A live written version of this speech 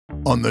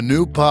On the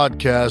new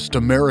podcast,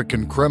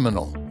 American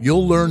Criminal,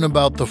 you'll learn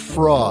about the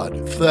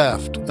fraud,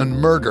 theft, and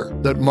murder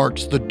that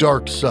marks the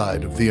dark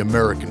side of the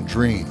American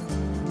dream.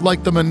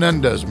 Like the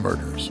Menendez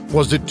murders,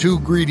 was it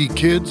two greedy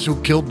kids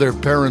who killed their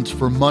parents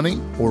for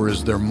money, or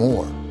is there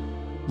more?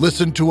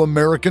 Listen to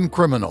American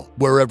Criminal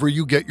wherever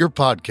you get your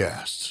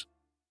podcasts.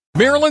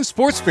 Maryland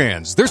sports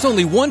fans, there's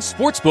only one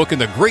sports book in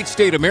the great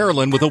state of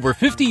Maryland with over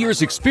 50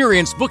 years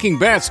experience booking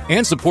bets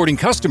and supporting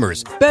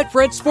customers.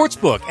 Betfred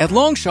Sportsbook at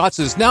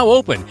Longshots is now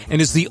open and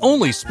is the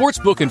only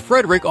sportsbook in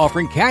Frederick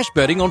offering cash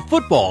betting on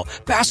football,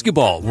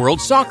 basketball, world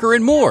soccer,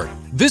 and more.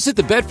 Visit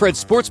the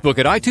Betfred Sportsbook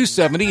at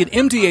I-270 and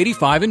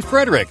MD-85 in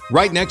Frederick,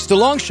 right next to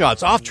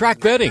Longshots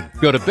off-track betting.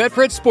 Go to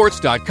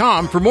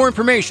BetfredSports.com for more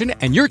information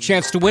and your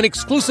chance to win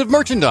exclusive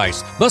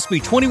merchandise. Must be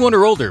 21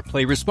 or older.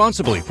 Play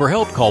responsibly. For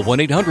help, call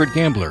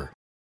 1-800-GAMBLER.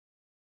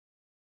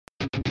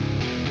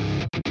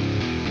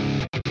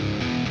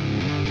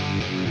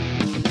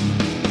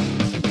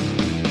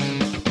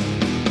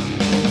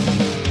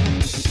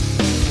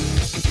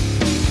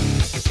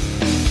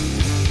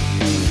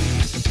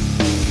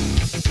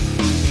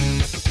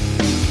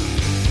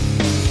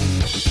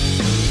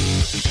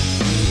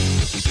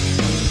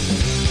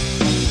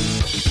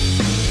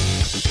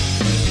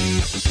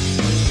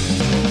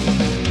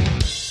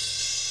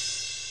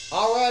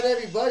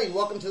 Everybody,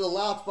 welcome to the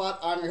Loud Spot.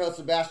 I'm your host,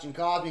 Sebastian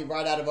Cosby,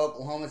 right out of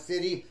Oklahoma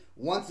City.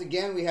 Once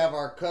again, we have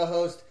our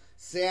co-host,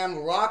 Sam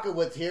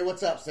Rockowitz here.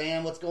 What's up,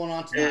 Sam? What's going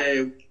on tonight?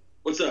 Hey,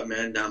 what's up,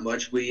 man? Not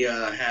much. We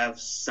have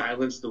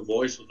Silence the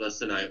Voice with us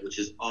tonight, which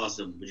is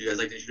awesome. Would you guys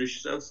like to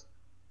introduce yourselves?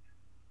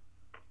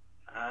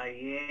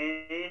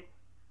 Yeah.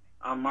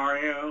 I'm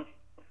Mario.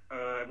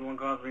 Everyone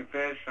calls me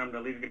Fish. I'm the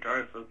lead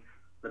guitarist of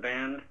the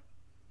band.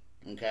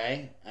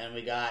 Okay, and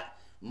we got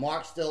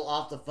Mark still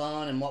off the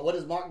phone. And what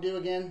does Mark do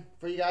again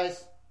for you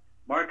guys?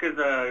 Mark is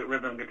a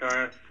rhythm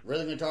guitarist.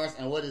 Rhythm guitarist,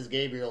 and what does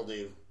Gabriel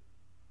do?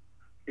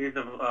 He's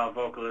the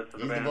vocalist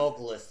of the band. He's the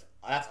vocalist.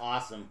 That's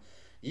awesome.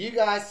 You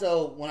guys,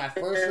 so when I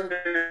first heard...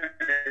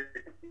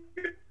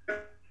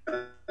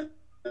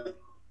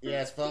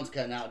 Yeah, his phone's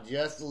cutting out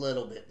just a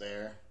little bit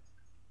there.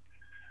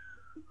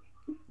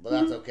 But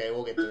that's okay.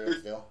 We'll get through it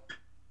still.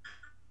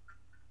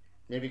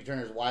 Maybe you can turn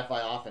his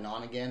Wi-Fi off and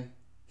on again.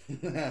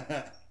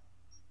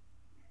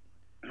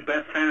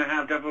 Best time to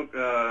have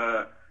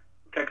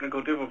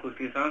technical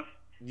difficulties, huh?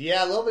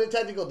 Yeah, a little bit of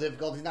technical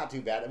difficulties, not too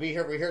bad. We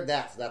heard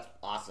that, so that's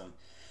awesome.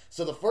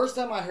 So the first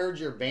time I heard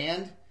your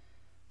band,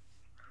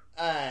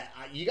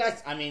 you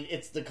guys, I mean,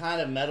 it's the kind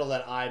of metal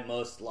that I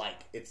most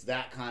like. It's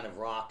that kind of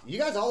rock. You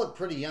guys all look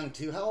pretty young,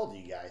 too. How old are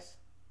you guys?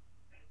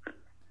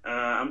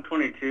 I'm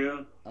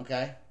 22.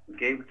 Okay.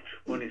 Gabe's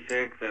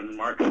 26, and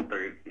Mark's 30.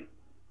 Okay.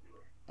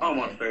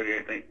 Almost 30,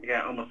 I think.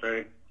 Yeah, almost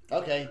 30.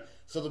 Okay.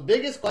 So the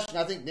biggest question,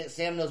 I think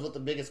Sam knows what the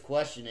biggest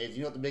question is.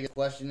 You know what the biggest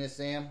question is,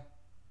 Sam?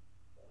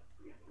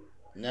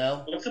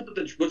 No? What's up with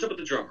the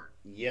drummer?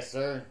 Yes,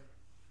 sir.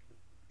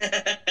 He's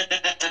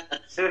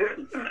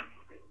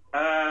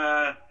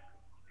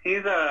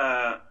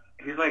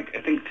like,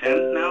 I think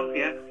 10 now.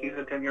 Yeah, he's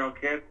a 10-year-old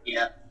kid.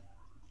 Yeah.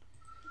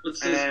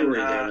 What's the story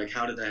there? Like,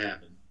 how did that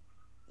happen?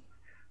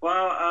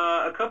 Well,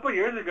 a couple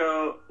years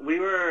ago,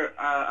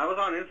 I was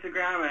on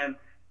Instagram, and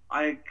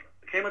I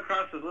came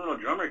across this little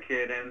drummer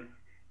kid, and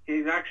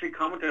he's actually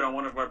commented on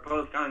one of our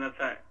posts telling us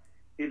that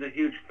he's a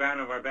huge fan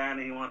of our band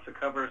and he wants to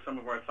cover some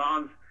of our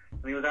songs.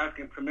 And he was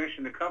asking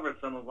permission to cover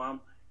some of them.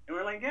 And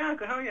we're like, yeah,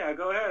 hell yeah,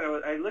 go ahead.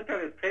 I looked at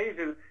his page,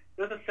 and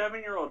it was a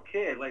 7-year-old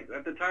kid. Like,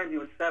 at the time, he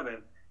was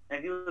 7.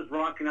 And he was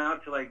rocking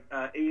out to, like,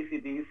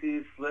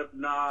 AC/DC,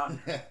 Slipknot,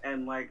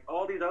 and, like,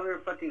 all these other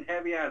fucking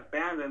heavy-ass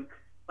bands. And,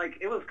 like,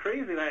 it was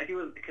crazy that he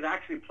could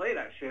actually play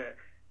that shit.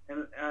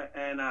 And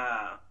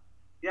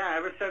yeah,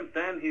 ever since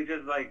then, he's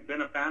just, like, been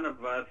a fan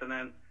of us. And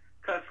then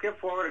skip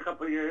forward a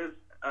couple of years,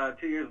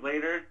 2 years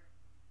later,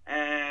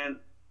 and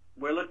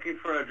we're looking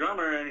for a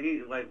drummer, and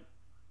he, like,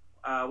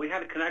 we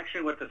had a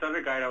connection with this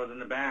other guy that was in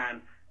the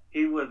band.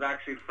 He was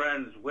actually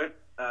friends with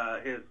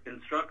his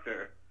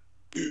instructor.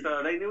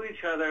 So they knew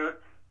each other,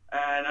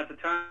 and at the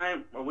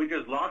time, we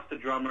just lost the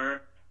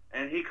drummer,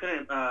 and he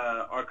couldn't,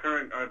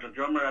 the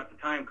drummer at the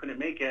time couldn't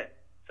make it,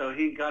 so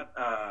he got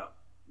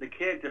the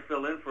kid to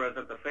fill in for us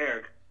at the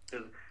fair,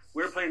 because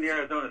we were playing the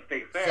Arizona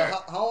State Fair.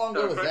 So how long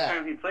ago was that? The first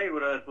time he played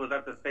with us was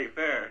at the State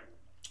Fair.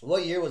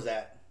 What year was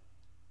that?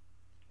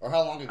 Or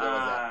how long ago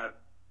was that?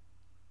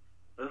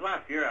 It was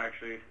last year,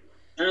 actually.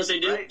 I was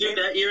going to say, dude,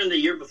 that year and the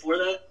year before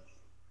that?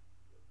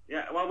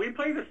 Yeah, well, we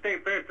played the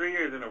State Fair 3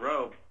 years in a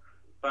row.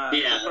 But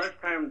the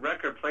first time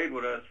Wrecker played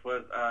with us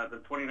was the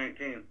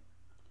 2019.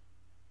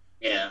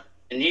 Yeah,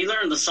 and he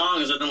learned the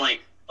songs within,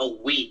 like, a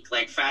week,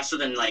 like, faster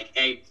than, like,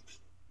 I've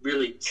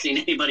really seen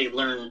anybody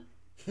learn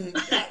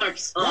our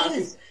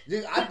songs.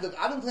 Dude, I've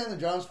been playing the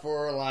drums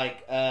for,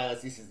 like,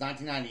 since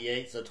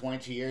 1998, so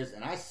 22 years,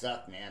 and I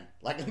suck, man.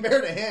 Like,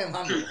 compared to him,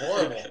 I'm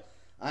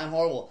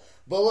horrible.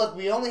 But look,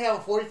 we only have a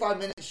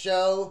 45-minute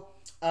show.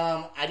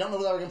 I don't know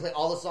whether we're going to play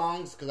all the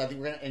songs, because I think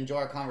we're going to enjoy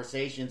our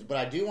conversations, but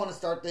I do want to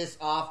start this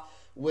off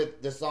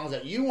with the songs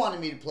that you wanted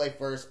me to play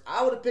first.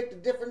 I would have picked a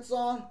different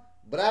song,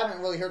 but I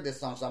haven't really heard this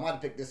song, so I might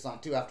have picked this song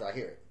too after I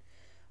hear it.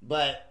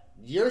 But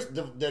yours,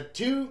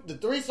 the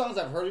three songs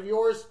I've heard of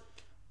yours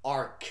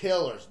are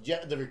killers.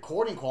 The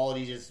recording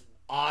quality is just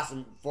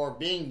awesome for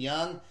being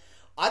young.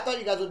 I thought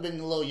you guys would have been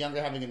a little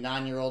younger, having a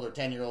 9-year-old or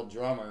 10-year-old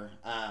drummer.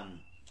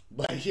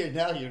 But you're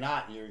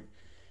not. You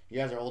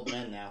guys are old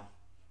men now.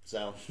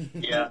 So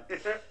Yeah.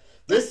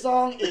 this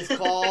song is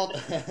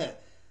called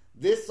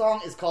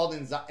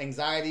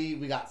Anxiety.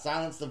 We got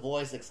Silence the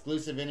Voice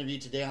exclusive interview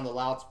today on the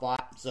Loud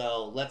Spot.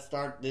 So let's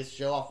start this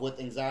show off with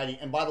Anxiety.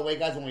 And by the way,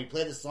 guys, when we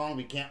play this song,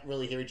 we can't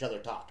really hear each other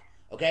talk.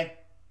 Okay?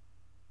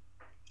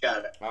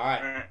 Got it. All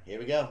right. Here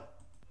we go.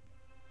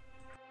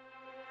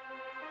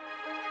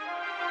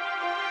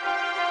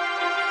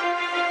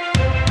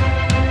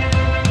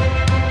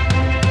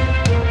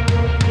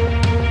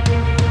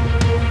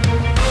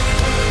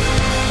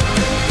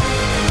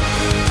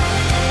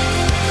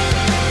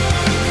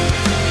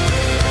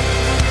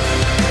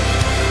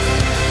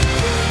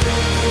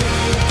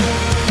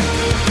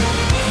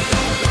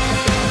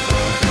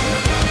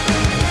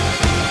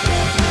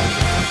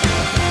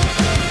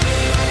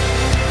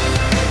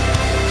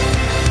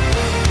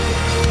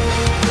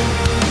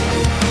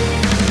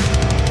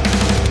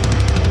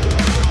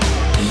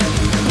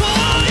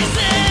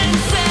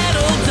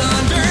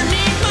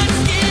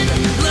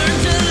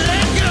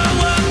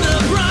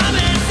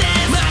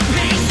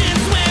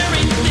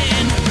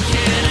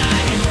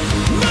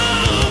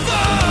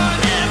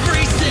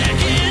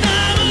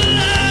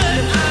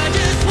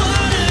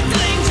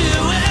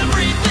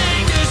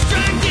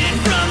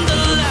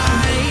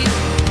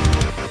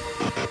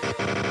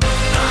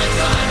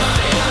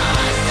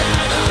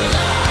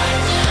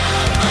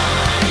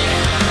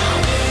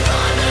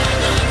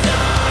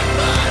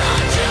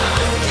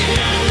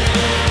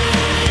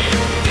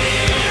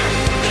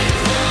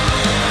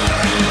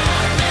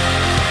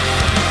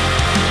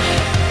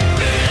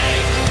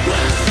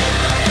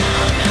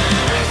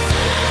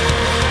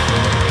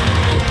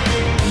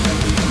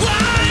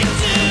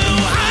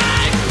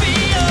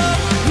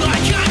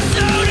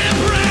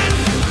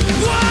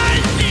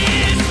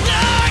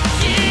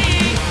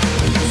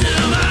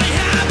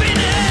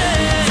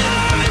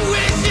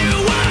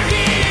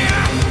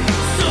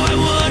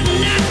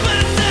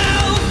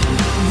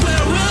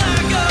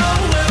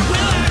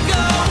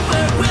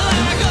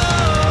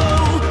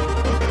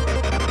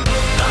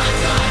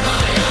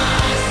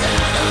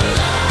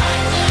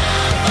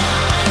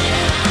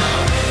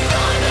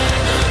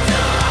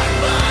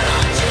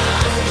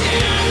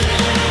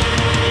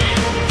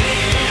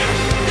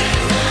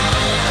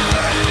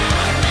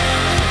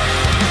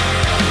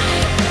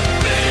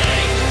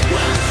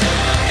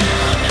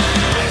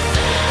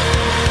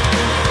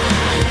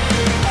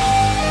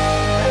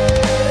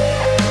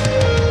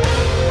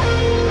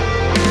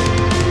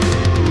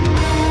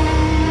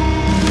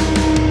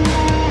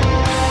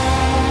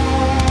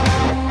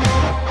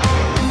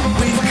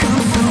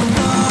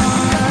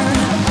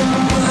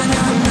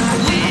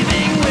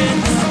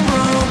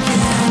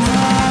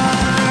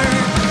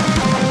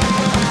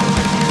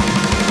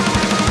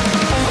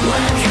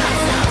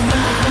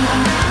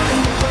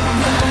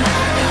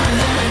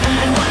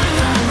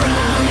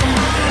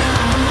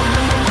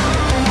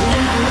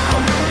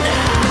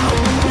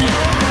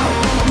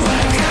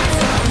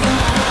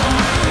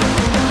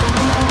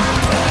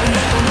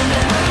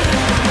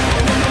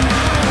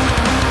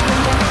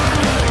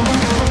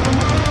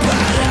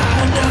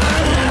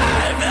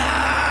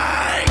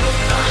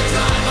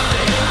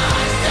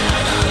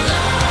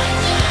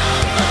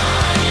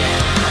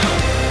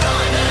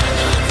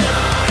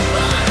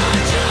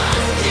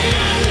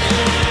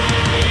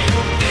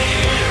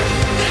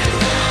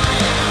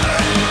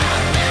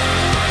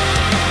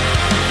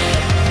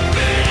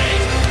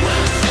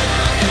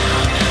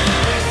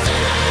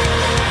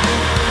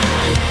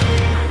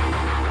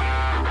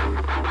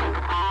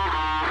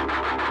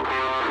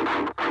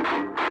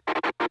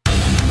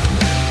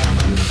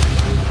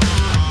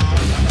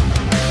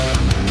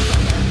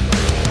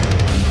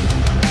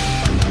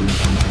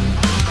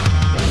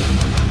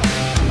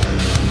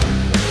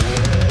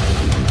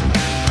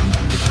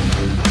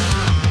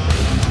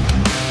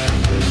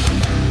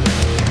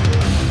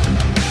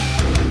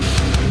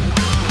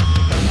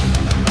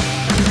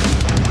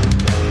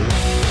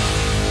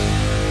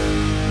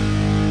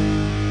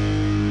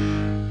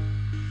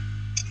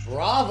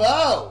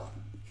 Bravo!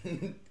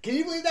 Can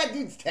you believe that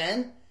dude's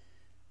 10?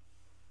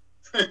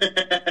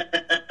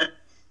 That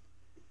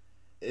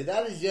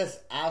is just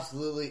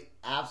absolutely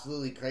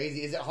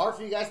crazy. Is it hard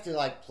for you guys to,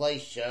 like, play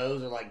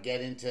shows or, like,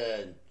 get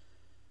into,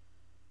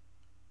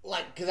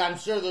 like, because I'm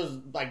sure there's,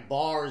 like,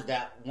 bars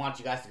that want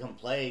you guys to come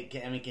play.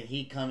 Can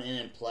he come in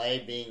and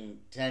play being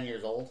 10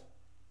 years old?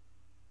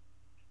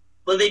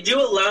 Well, they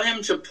do allow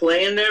him to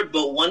play in there,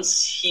 but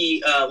once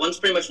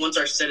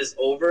our set is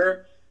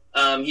over,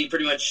 he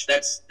pretty much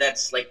that's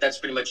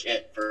pretty much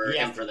it for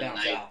him for the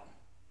night. Out.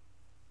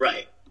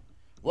 Right.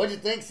 What'd you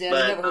think, Sam? You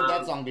never heard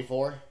that song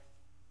before?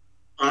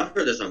 I've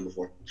heard that song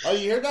before. Oh,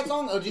 you heard that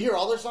song? Oh, did you hear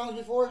all their songs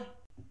before?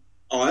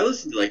 Oh, I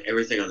listened to like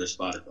everything on their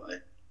Spotify.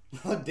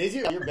 Did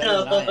you? You're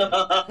better than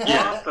I am.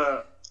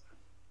 Yeah.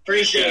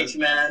 Appreciate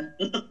you, man.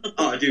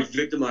 Oh, dude,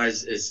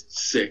 Victimize is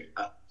sick.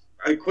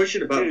 A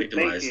question about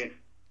Victimize.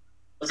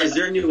 Is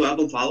there a new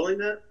album following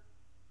that?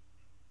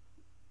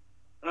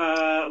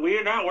 We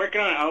are not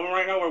working on an album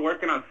right now. We're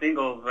working on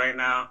singles right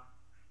now.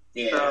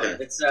 Yeah, So,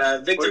 it's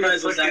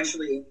Victimize was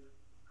actually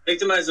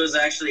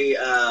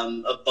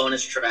a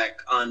bonus track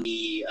on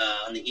the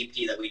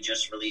EP that we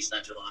just released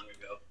not too long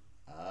ago.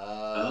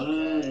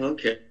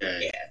 Okay.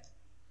 Yeah.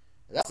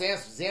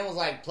 That's Sam was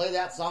like, play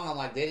that song. I'm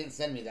like, they didn't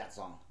send me that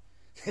song.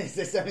 They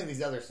sent me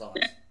these other songs.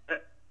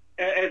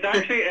 It's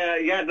actually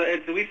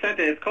we sent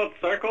it. It's called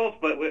Circles,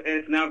 but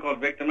it's now called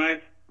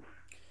Victimize.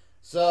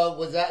 So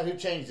who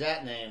changed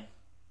that name?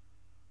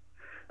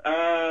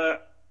 All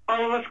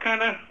of us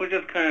we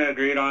just kind of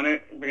agreed on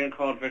it being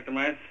called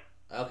Victimize.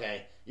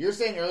 Okay. You were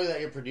saying earlier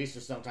that your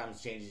producer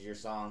sometimes changes your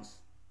songs.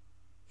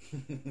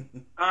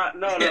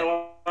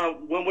 No.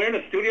 When we're in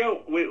the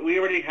studio, we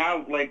already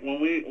have, like, when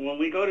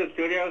we go to the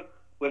studio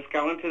with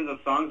skeletons of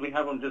songs, we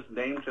have them just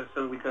named just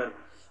so we could.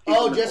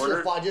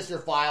 Just your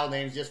file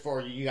names, just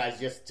for you guys,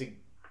 just to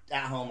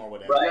at home or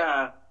whatever. Right.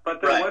 Yeah,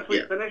 but then once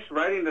we finish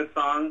writing the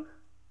song,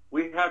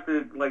 we have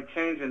to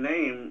change the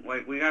name.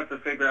 Like, we have to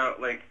figure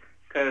out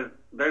because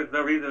there's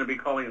no reason to be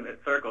calling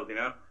it Circles, you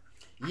know?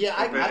 Yeah,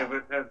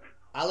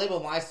 I label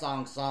my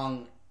song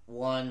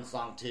 1,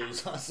 song 2,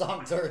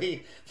 song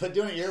 3, but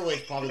doing it your way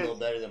is probably a little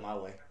better than my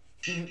way.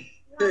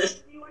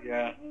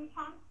 Yeah.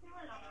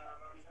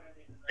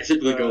 I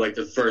typically go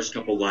the first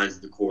couple lines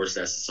of the chorus.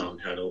 That's the song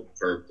title,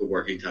 or the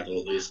working title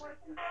at least.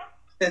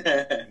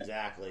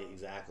 Exactly.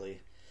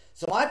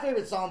 So my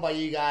favorite song by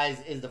you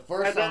guys is the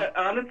first song.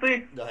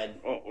 Honestly, go ahead.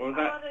 What was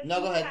that? No,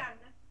 go ahead.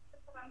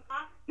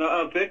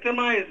 No,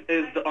 Victimize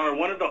is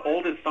one of the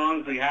oldest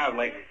songs we have.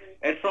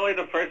 It's probably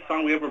the first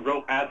song we ever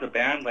wrote as a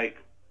band. The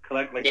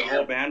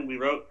whole band we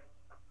wrote.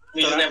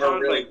 We just never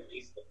really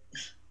released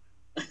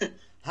it.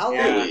 How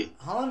long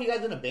have you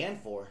guys been a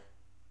band for?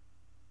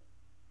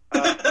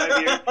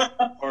 5 years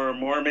or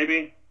more,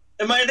 maybe.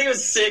 I think it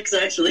was 6,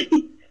 actually.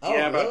 Oh,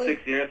 yeah, about really?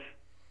 6 years.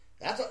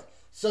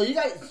 So you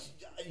guys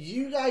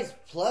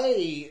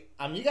play.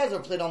 You guys are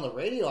played on the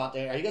radio out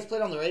there. Are you guys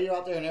played on the radio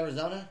out there in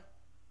Arizona?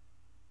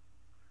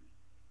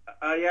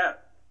 Yeah.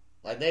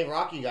 They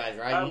rock you guys,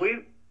 right?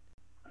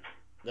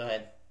 Go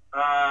ahead.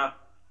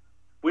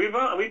 We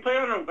played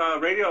on the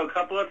radio a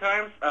couple of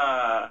times.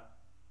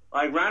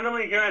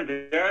 Randomly here and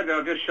there,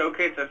 they'll just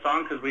showcase a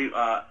song because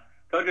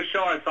they'll just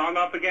show our song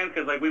off again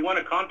because we won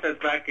a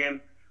contest back in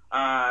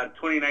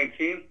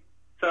 2019.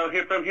 So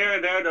from here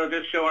and there, they'll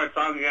just show our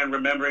song again,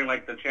 remembering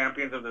the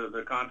champions of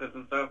the contest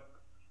and stuff.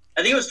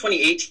 I think it was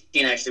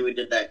 2018 actually. We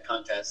did that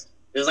contest.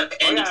 It was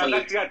end of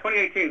 2018.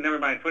 2018. Never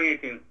mind,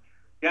 2018.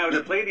 Yeah,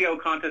 the Play-Doh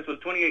contest was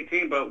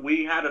 2018, but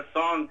we had a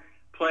song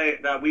play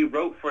that we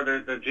wrote for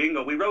the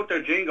jingle. We wrote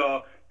their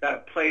jingle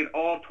that played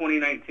all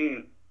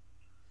 2019.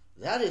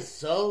 That is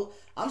so.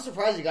 I'm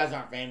surprised you guys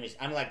aren't famous.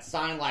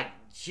 Signed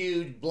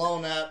huge,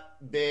 blown up,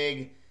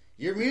 big.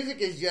 Your music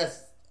is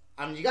just.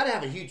 You got to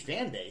have a huge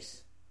fan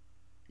base.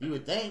 You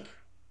would think.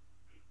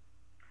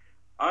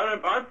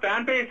 Our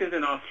fan base is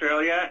in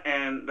Australia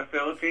and the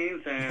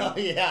Philippines and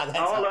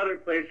all other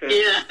places.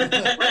 Yeah.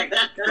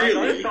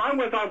 Our song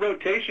was on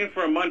rotation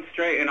for a month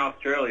straight in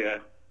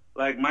Australia.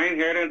 My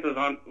Inheritance was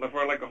on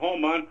for a whole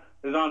month.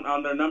 It was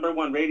on their number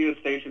one radio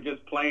station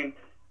just playing.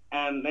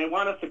 And they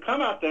want us to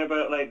come out there,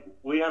 but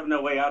we have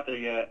no way out there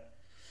yet.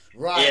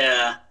 Right.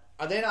 Yeah.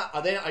 Are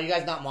you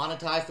guys not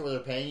monetized to where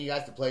they're paying you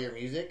guys to play your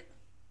music?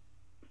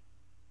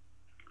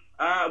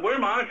 We're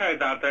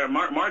monetized out there. If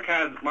Mark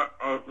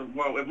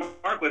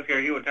was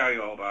here, he would tell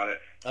you all about it.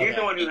 He's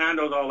the one who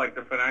handles all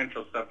the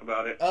financial stuff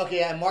about it.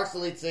 Okay, and Mark's the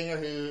lead singer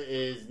who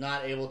is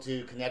not able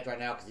to connect right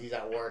now because he's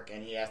at work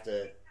and he has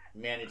to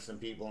manage some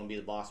people and be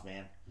the boss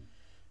man.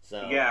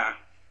 So yeah.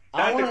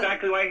 That's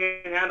exactly why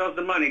he handles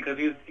the money, because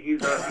he's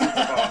the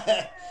boss.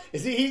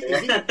 Is he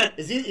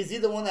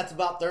the one that's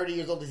about 30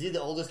 years old? Is he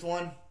the oldest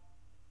one?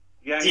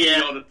 Yeah, he's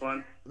the oldest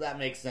one. That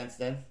makes sense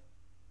then.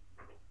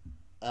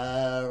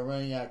 We're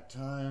running out of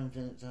time.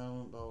 Blah,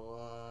 blah,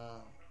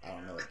 blah. I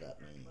don't know what that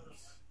means.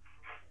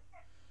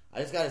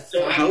 I just gotta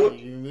say, how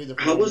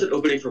was it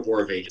opening for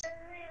War of Ages?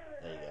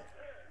 There you go.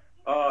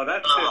 Oh,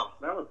 that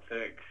was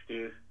sick,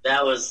 dude.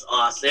 That was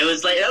awesome. That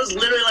was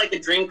literally a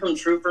dream come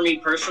true for me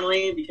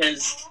personally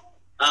because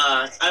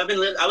I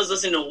was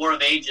listening to War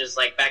of Ages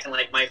back in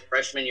my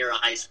freshman year of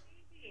high school.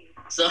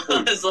 So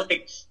I was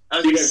you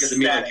guys get to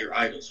meet your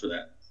idols for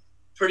that.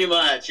 Pretty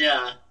much,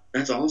 yeah.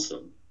 That's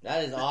awesome.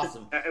 That is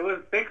awesome. It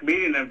was sick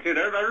meeting them too.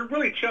 They're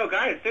really chill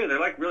guys too. They're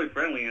really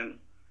friendly and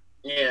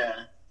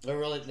yeah. They're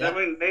really. I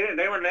mean,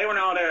 they were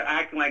not there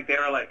acting like they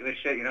were this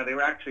shit. You know, they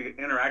were actually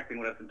interacting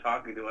with us and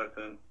talking to us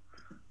and.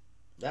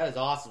 That is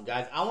awesome,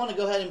 guys. I want to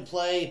go ahead and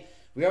play.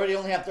 We already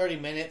only have 30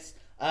 minutes.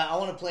 I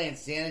want to play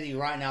Insanity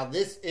right now.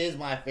 This is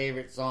my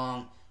favorite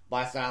song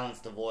by Silence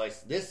the Voice.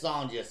 This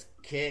song just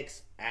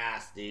kicks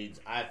ass, dudes.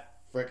 I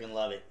freaking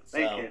love it.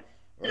 Thank you.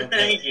 We're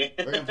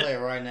going to play it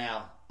right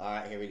now. All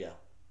right, here we go.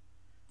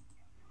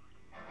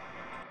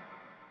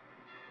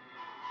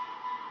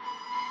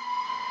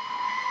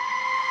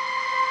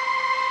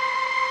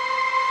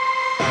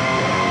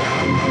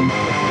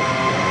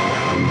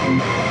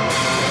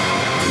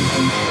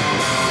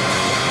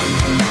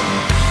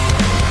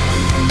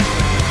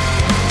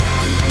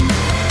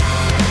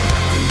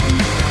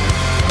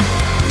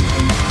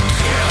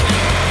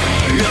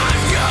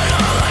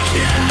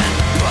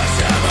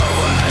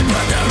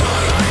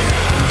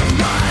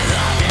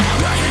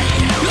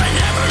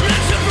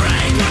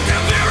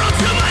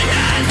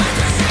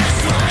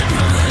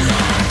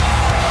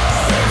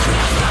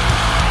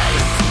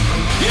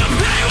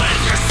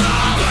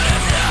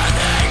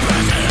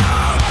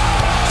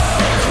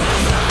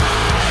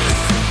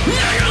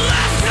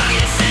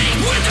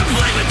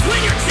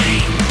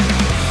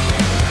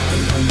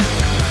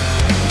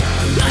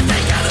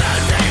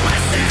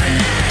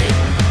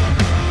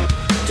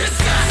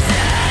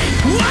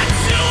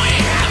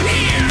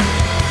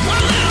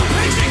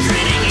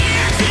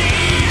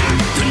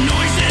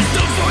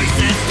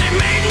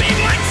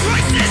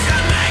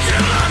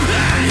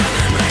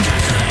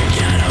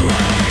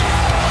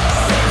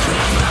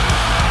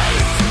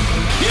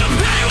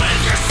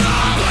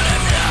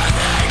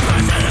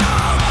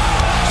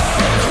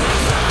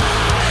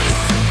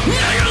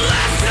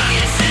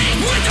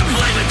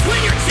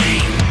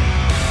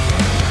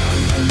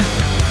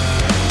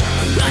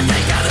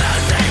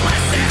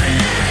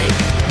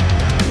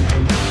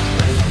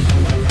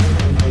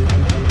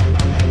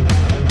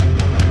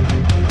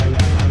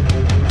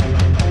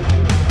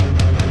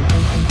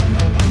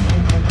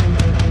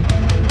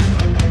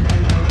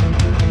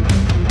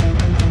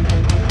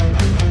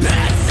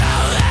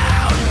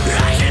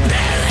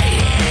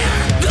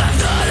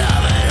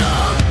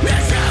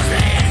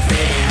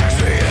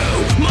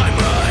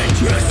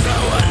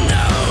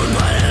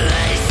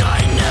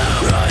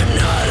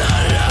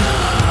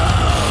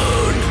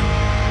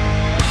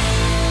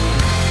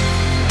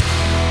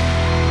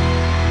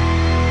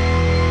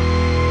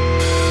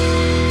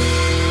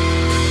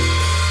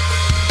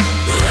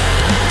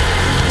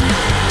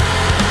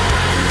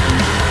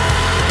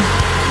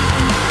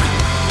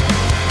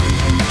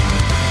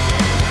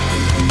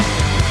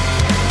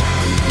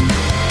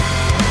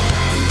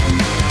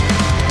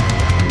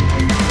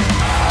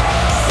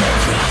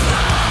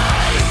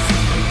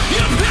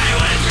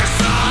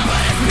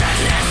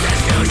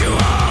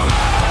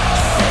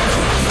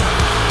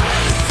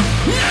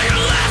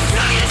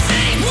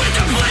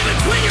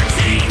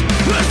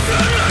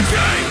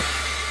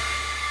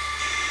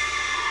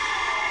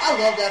 I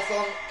love that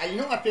song. You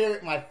know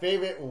my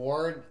favorite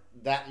word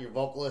that your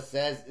vocalist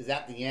says is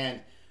at the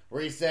end,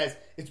 where he says,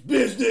 "It's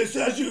business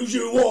as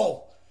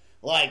usual."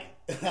 Like,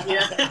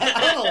 Yeah.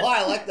 I don't know why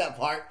I like that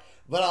part,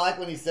 but I like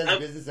when he says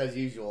business as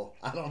usual.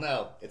 I don't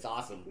know. It's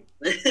awesome.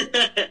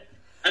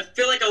 I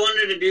feel like I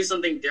wanted to do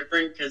something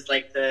different because,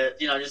 like,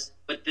 just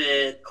with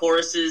the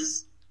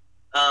choruses,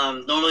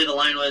 normally the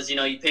line was,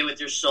 you pay with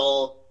your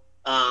soul,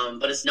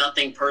 but it's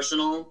nothing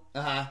personal.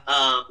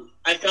 Uh-huh.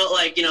 I felt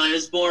like, it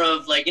was more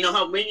of like,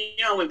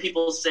 when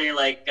people say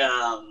like,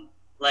 oh,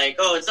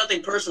 it's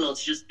nothing personal,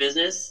 it's just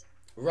business.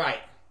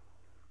 Right.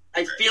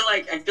 I feel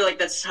like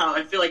that's how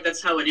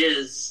it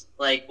is.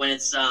 Like when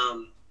it's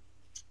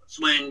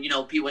when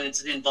when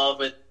it's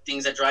involved with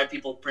things that drive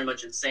people pretty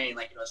much insane.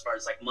 Like as far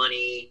as like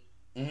money,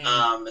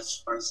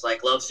 as far as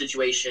like love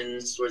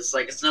situations, where it's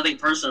like it's nothing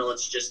personal.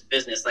 It's just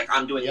business. Like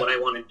I'm doing what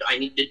I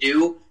need to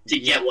do to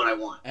get what I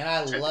want. And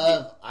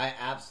I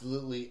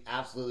absolutely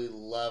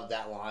love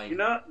that line.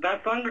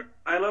 That song.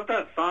 I love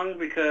that song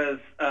because.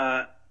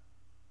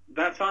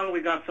 That song,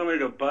 we got somebody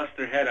to bust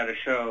their head at a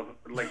show.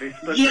 Like they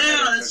split their head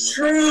open. That's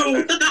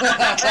true.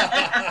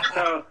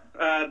 So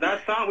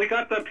that song, we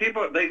got the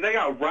people. They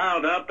got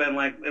riled up and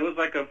like it was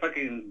like a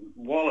fucking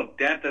wall of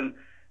death, and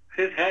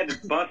his head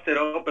just busted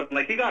open.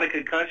 Like he got a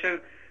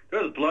concussion.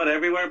 There was blood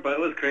everywhere, but it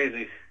was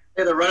crazy.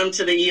 They had to run him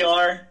to the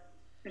ER.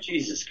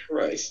 Jesus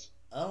Christ!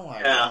 Oh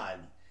my God!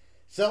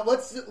 So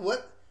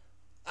what?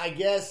 I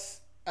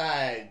guess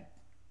do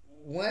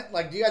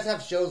you guys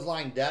have shows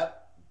lined up?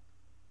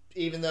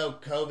 Even though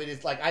COVID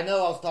is like, I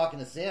know I was talking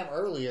to Sam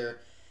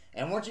earlier,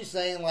 and weren't you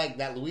saying like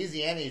that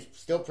Louisiana is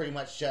still pretty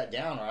much shut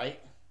down, right?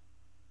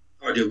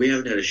 Oh, dude, we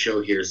haven't had a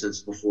show here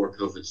since before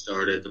COVID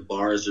started. The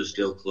bars are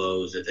still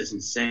closed. It's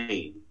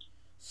insane.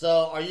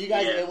 So, are you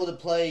guys able to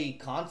play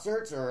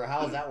concerts, or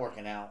how is that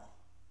working out?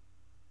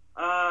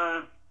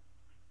 We're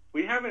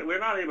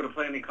not able to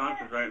play any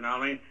concerts right now.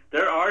 I mean,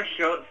 there are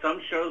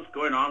some shows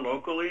going on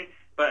locally,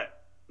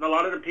 but a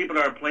lot of the people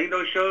that are playing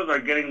those shows are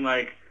getting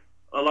like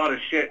a lot of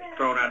shit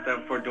thrown at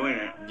them for doing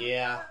it.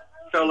 Yeah.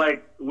 So,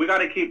 like, we got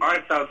to keep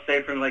ourselves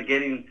safe from, like,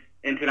 getting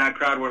into that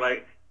crowd where,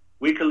 like,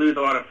 we could lose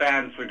a lot of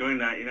fans for doing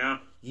that,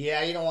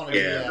 Yeah, you don't want to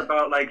do that. It's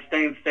about, like,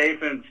 staying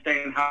safe and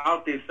staying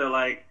healthy. So,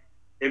 like,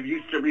 if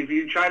you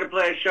try to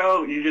play a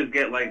show, you just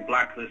get, like,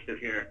 blacklisted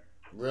here.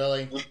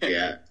 Really?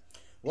 Yeah.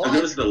 Well, I've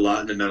noticed it a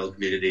lot in the metal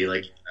community.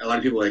 Like, a lot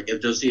of people, like,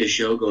 if they'll see a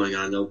show going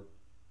on, they'll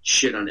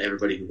shit on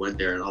everybody who went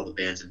there and all the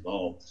bands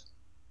involved.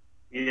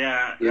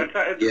 Yeah, it's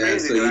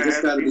crazy. So you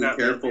just got to be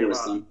careful with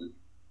something.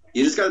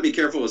 You just got to be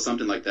careful with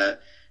something like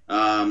that.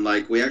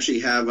 Like we actually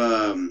have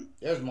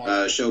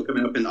a show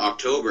coming up in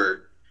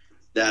October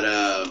that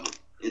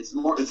it's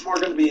more going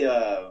to be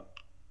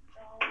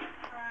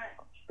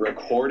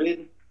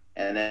recorded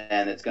and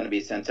then it's going to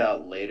be sent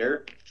out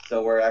later.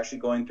 So we're actually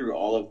going through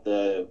all of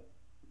the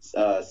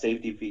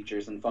safety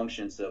features and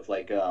functions of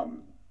like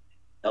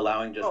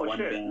allowing just one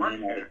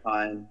band at a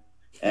time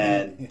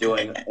and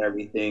doing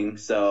everything.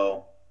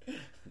 So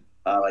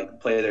like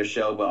play their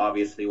show, but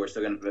obviously we're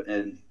still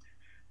going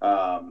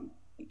to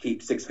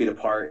keep 6 feet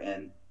apart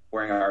and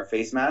wearing our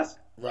face mask.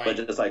 Right. But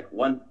just like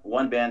one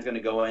band's going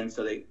to go in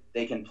so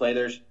they can play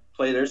their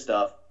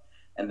stuff,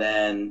 and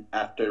then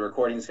after the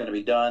recording is going to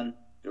be done,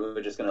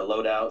 we're just going to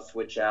load out,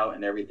 switch out,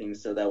 and everything,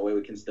 so that way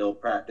we can still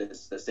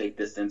practice the safe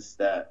distance.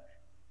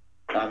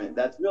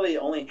 That's really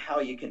only how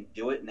you can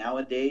do it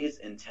nowadays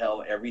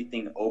until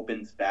everything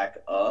opens back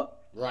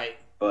up. Right.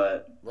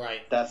 But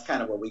right. That's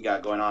kind of what we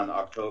got going on in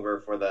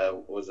October for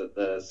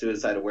the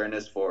suicide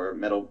awareness for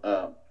Metal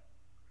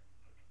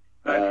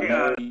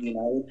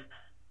United.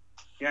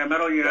 Yeah,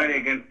 Metal United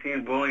against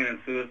teen bullying and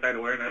suicide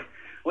awareness,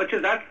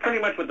 that's pretty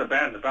much what the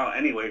band's about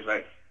anyways.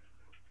 Like,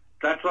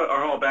 that's what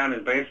our whole band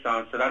is based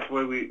on, so that's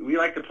why we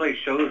like to play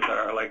shows that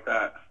are like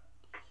that.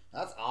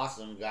 That's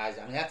awesome, guys.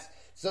 I mean,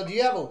 so do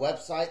you have a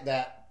website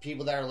that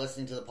people that are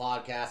listening to the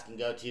podcast can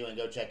go to and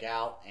go check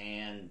out?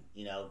 And,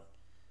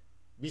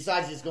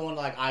 besides just going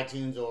to like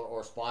iTunes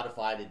or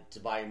Spotify to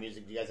buy your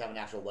music, do you guys have an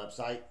actual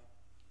website?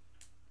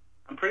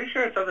 I'm pretty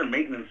sure it's under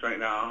maintenance right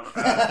now.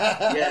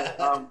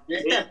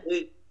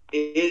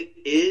 It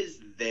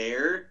is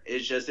there.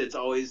 It's just it's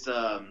always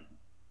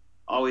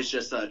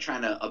just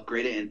trying to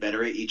upgrade it and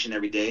better it each and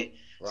every day.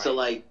 Right. So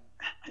like,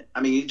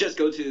 you just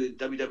go to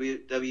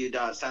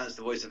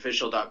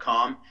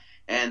www.silencethevoiceofficial.com,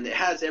 and it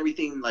has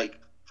everything like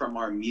from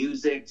our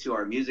music to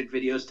our music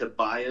videos to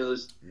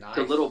bios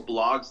to little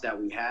blogs that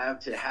we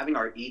have to having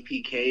our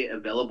EPK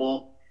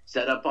available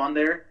set up on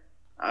there.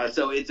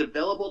 So it's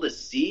available to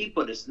see,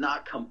 but it's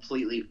not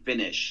completely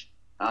finished.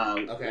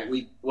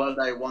 Okay. What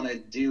I want to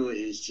do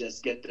is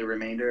just get the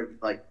remainder of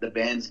like the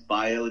band's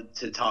bio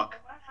to talk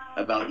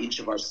about each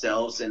of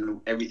ourselves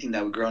and everything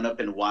that we've grown up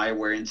and why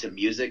we're into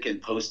music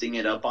and posting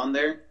it up on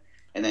there,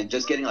 and then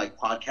just getting like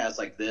podcasts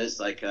like this,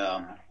 like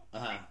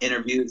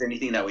interviews,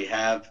 anything that we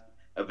have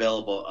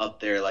available up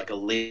there, like a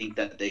link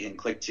that they can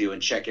click to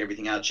and check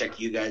everything out, check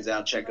you guys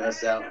out, check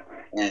us out,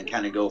 and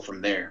kind of go from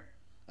there.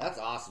 That's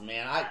awesome,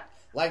 man. I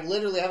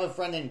literally have a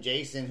friend named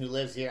Jason who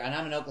lives here, and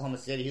I'm in Oklahoma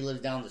City. He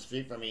lives down the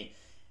street from me.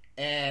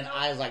 And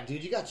I was like,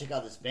 dude, you gotta check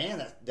out this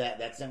band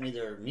that sent me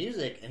their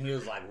music. And he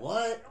was like,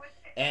 what?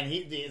 And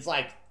it's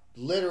like,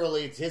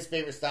 literally, it's his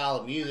favorite style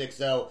of music.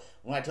 So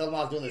when I told him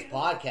I was doing this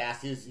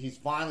podcast, he's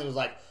finally was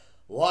like,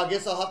 well, I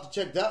guess I'll have to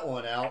check that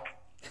one out.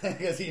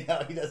 Because, he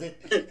doesn't,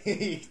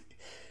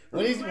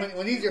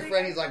 when he's your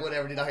friend, he's like,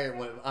 whatever, dude, I'll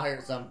hear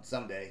it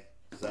someday.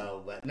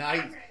 So, but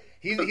no,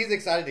 he's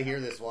excited to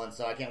hear this one,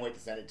 so I can't wait to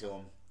send it to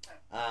him.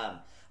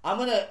 I'm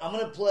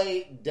gonna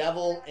play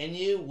 "Devil in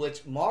You,"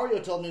 which Mario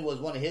told me was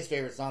one of his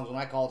favorite songs when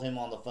I called him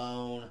on the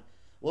phone.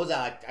 What was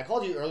that? I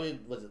called you earlier.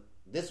 Was it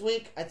this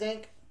week? I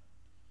think.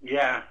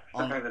 Yeah,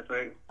 sometime this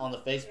week. On the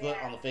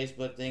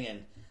Facebook thing,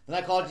 and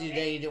then I called you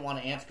today. You didn't want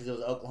to answer because it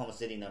was an Oklahoma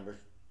City number.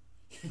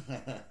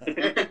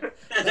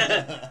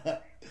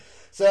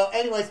 So,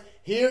 anyways,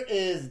 here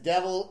is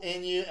 "Devil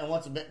in You," and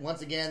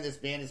once again, this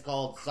band is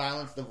called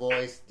Silence the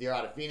Voice. They're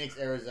out of Phoenix,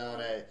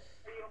 Arizona.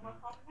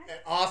 An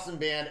awesome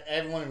band.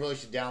 Everyone really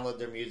should download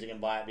their music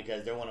and buy it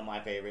because they're one of my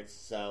favorites.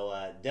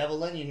 So,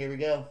 Devil in You, here we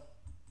go.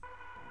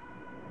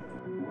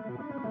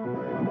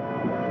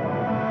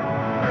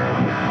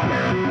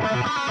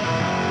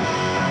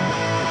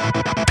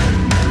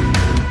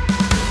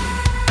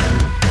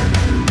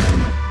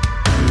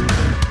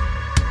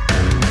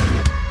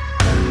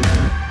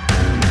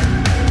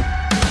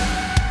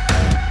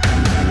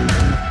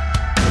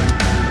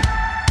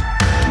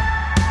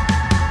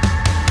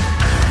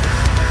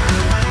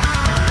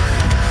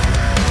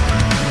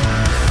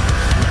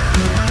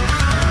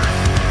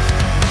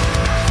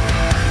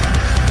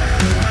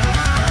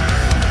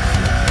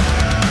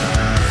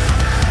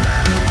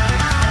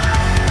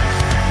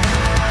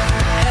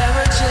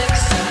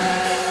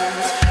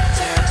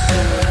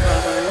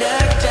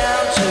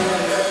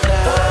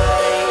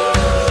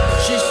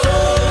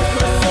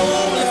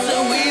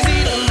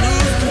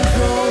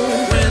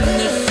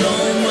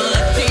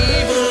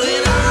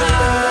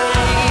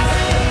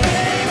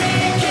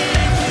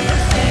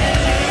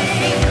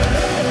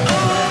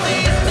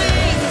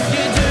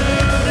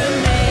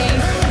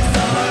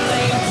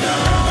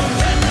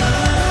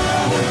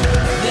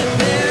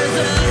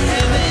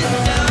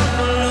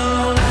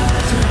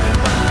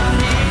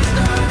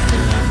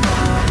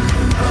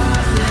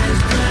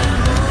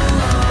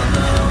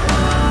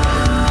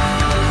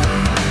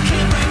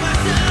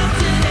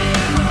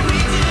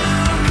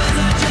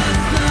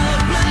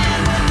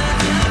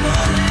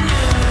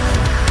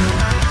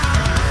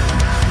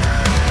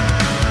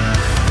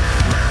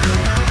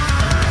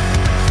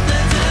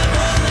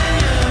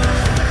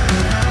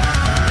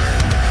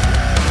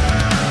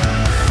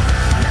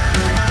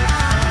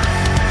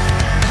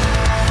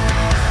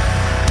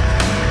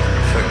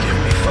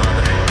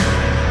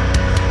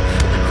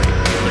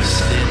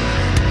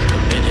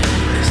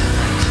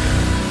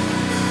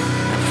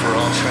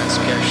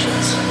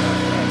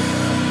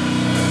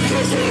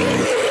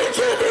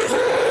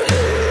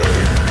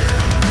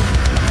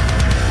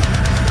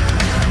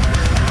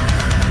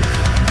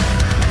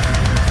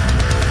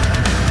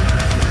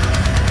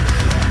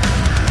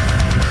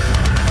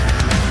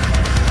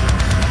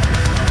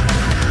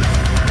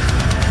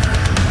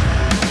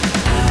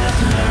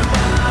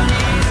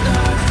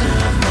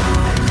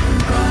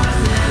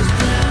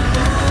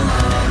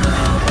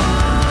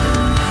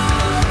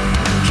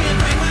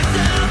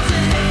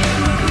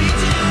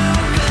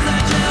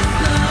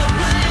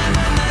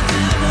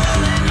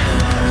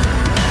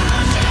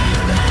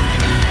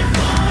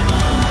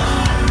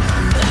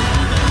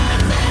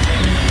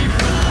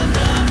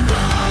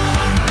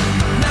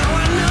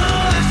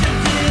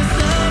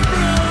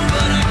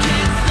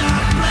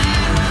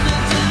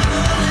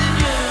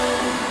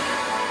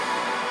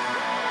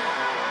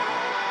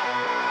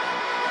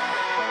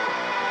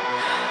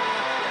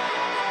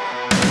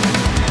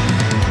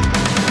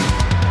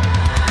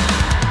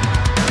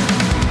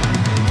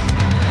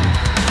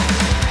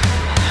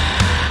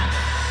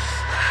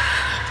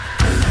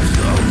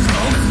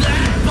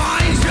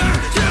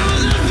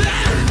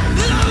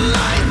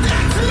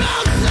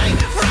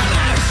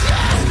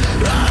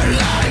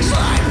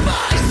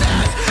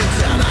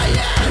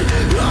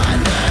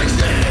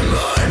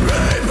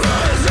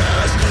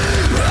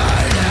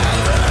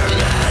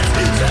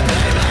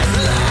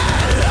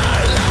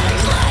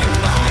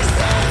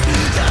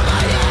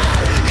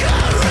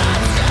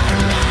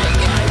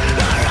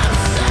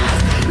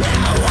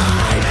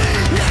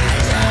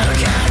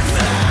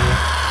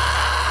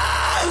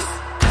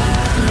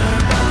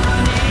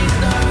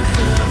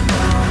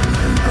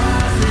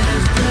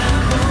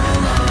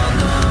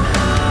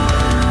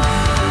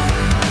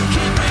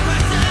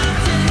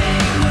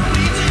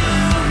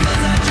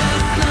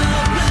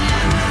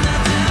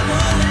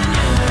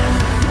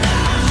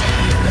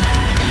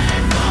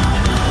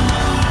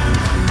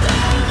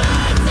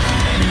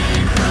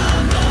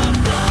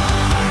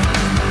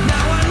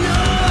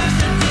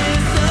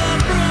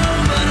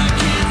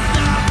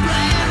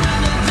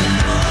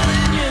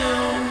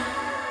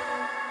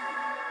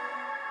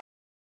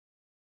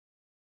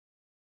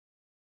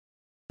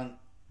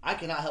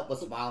 cannot help but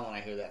smile when I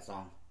hear that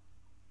song.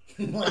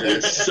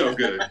 It's so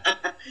good.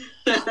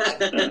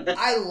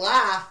 I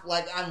laugh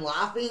like I'm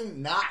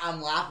laughing.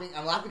 I'm laughing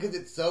because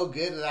it's so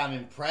good that I'm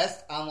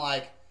impressed. I'm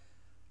like,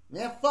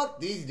 man, fuck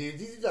these dudes.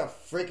 These dudes are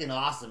freaking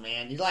awesome,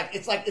 man.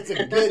 It's a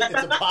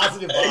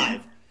positive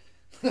vibe.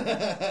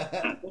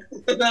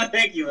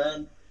 Thank you,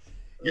 man.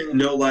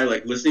 No lie,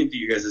 like listening to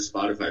you guys'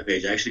 Spotify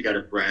page, I actually got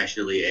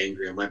irrationally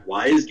angry. I'm like,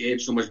 why is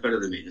Gabe so much better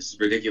than me? This is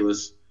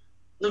ridiculous.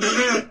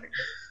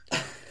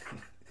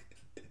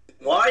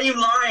 Why are you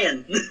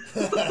lying?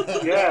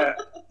 Yeah.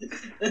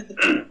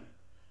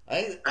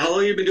 How long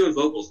have you been doing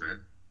vocals,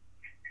 man?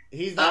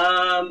 He's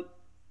not...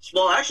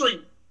 Well,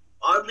 actually,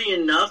 oddly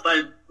enough,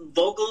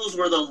 vocals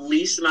were the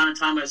least amount of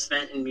time I've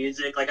spent in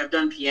music. Like, I've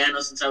done piano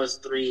since I was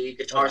 3,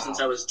 guitar since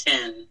I was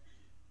 10.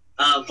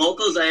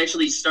 Vocals I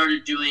actually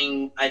started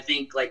doing, I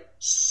think, like,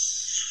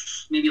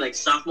 maybe like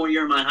sophomore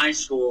year of my high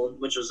school,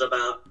 which was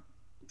about,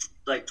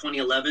 like,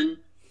 2011.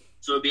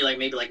 So it would be, like,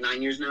 maybe, like,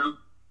 9 years now.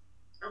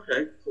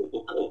 Okay,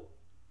 cool.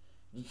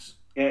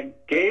 Yeah,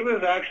 Gabe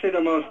is actually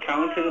the most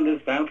talented in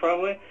this band,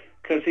 probably,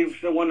 because he's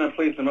the one that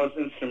plays the most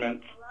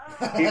instruments.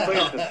 He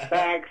plays the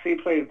sax, he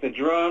plays the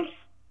drums.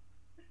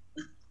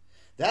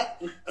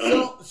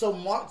 So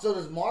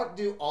does Mark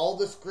do all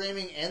the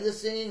screaming and the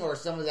singing, or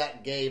some of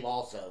that Gabe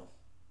also?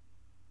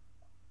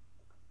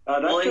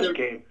 That's just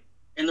Gabe.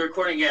 In the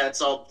recording, yeah,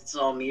 it's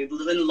all me.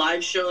 In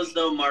live shows,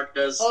 though, Mark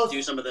does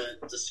do some of the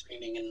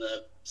screaming and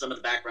some of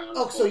the background.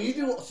 Oh, so you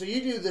do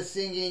the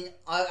singing.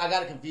 I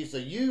got it confused. So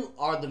you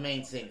are the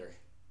main singer,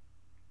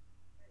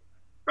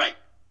 right?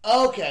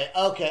 Okay.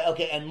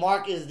 And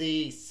Mark is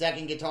the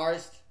second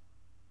guitarist.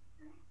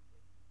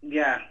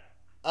 Yeah.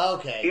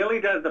 Okay. He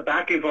only does the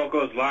backing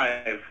vocals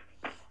live.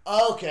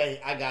 Okay,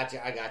 I got you.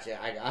 I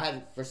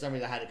had, for some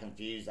reason, I had it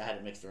confused. I had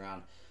it mixed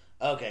around.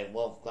 Okay,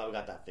 well, glad we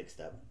got that fixed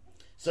up.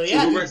 So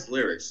yeah, who writes the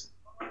lyrics?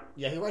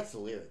 Yeah, who writes the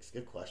lyrics?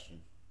 Good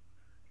question.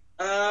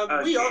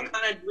 We all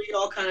kind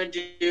of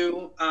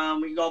do.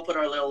 We all put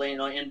our little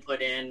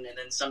input in, and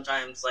then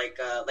sometimes, like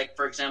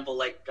for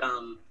example,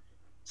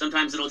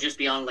 sometimes it'll just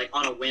be on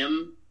a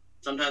whim.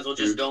 Sometimes we'll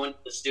just go into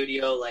the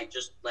studio,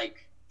 just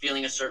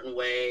feeling a certain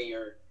way,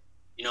 or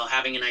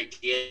having an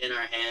idea in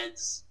our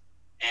heads,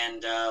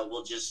 and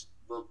we'll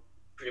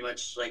pretty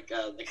much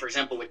for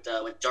example with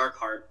Dark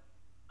Heart,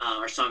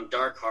 our song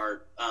Dark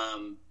Heart.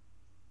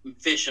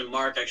 Fish and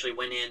Mark actually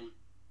went in.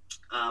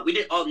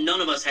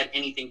 None of us had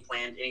anything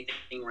planned,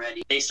 anything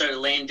ready. They started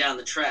laying down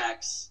the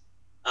tracks.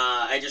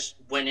 I just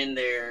went in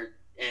there,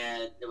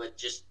 and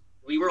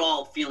we were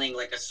all feeling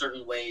like a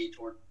certain way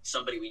toward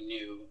somebody we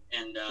knew,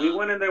 and we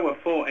went in there with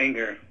full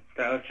anger.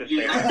 That was just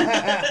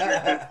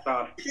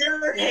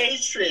pure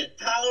hatred,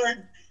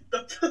 powered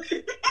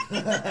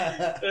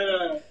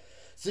the.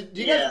 So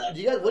do you guys?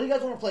 What do you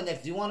guys want to play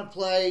next? Do you want to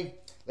play?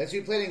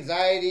 We played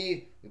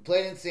Anxiety. We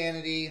played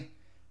Insanity.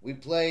 We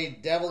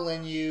played Devil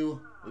in You.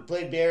 We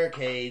played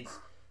Barricades.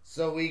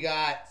 So we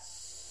got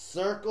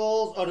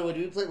Circles. Oh, did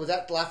we play? Was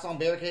that the last song,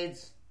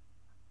 Barricades?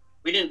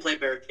 We didn't play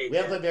Barricades. We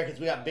haven't played Barricades.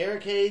 We got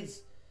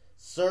Barricades,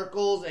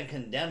 Circles, and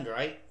Condemned,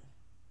 right?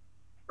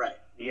 Right.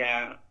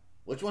 Yeah.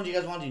 Which one do you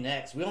guys want to do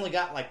next? We only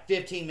got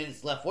 15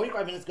 minutes left.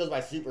 45 minutes goes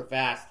by super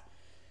fast.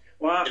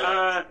 Well,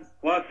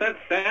 since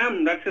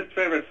Sam, that's his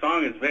favorite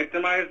song is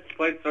Victimized,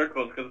 play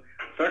Circles, because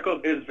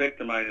Circles is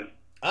Victimized.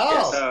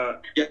 Oh.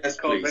 It's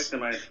called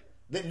Victimized.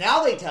 But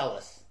now they tell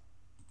us.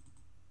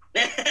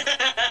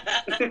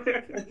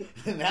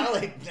 now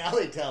they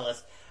tell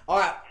us. All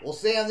right. Well,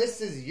 Sam, this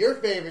is your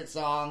favorite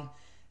song,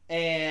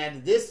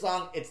 and this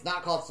song, it's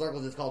not called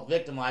Circles. It's called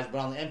Victimized. But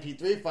on the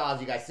MP3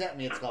 files you guys sent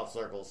me, it's called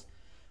Circles,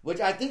 which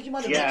I think you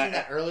might have mentioned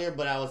that earlier.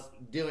 But I was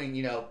doing,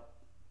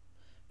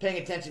 paying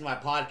attention to my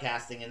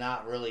podcasting and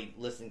not really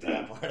listening to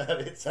that part of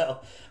it. So,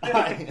 all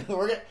right,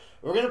 we're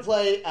gonna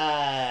play.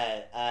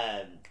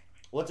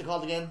 What's it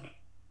called again?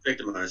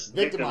 Victimized.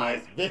 We're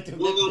gonna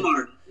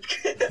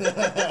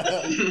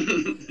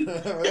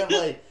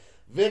play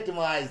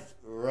Victimized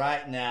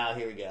right now.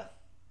 Here we go.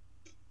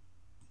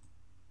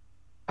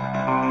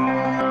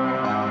 Now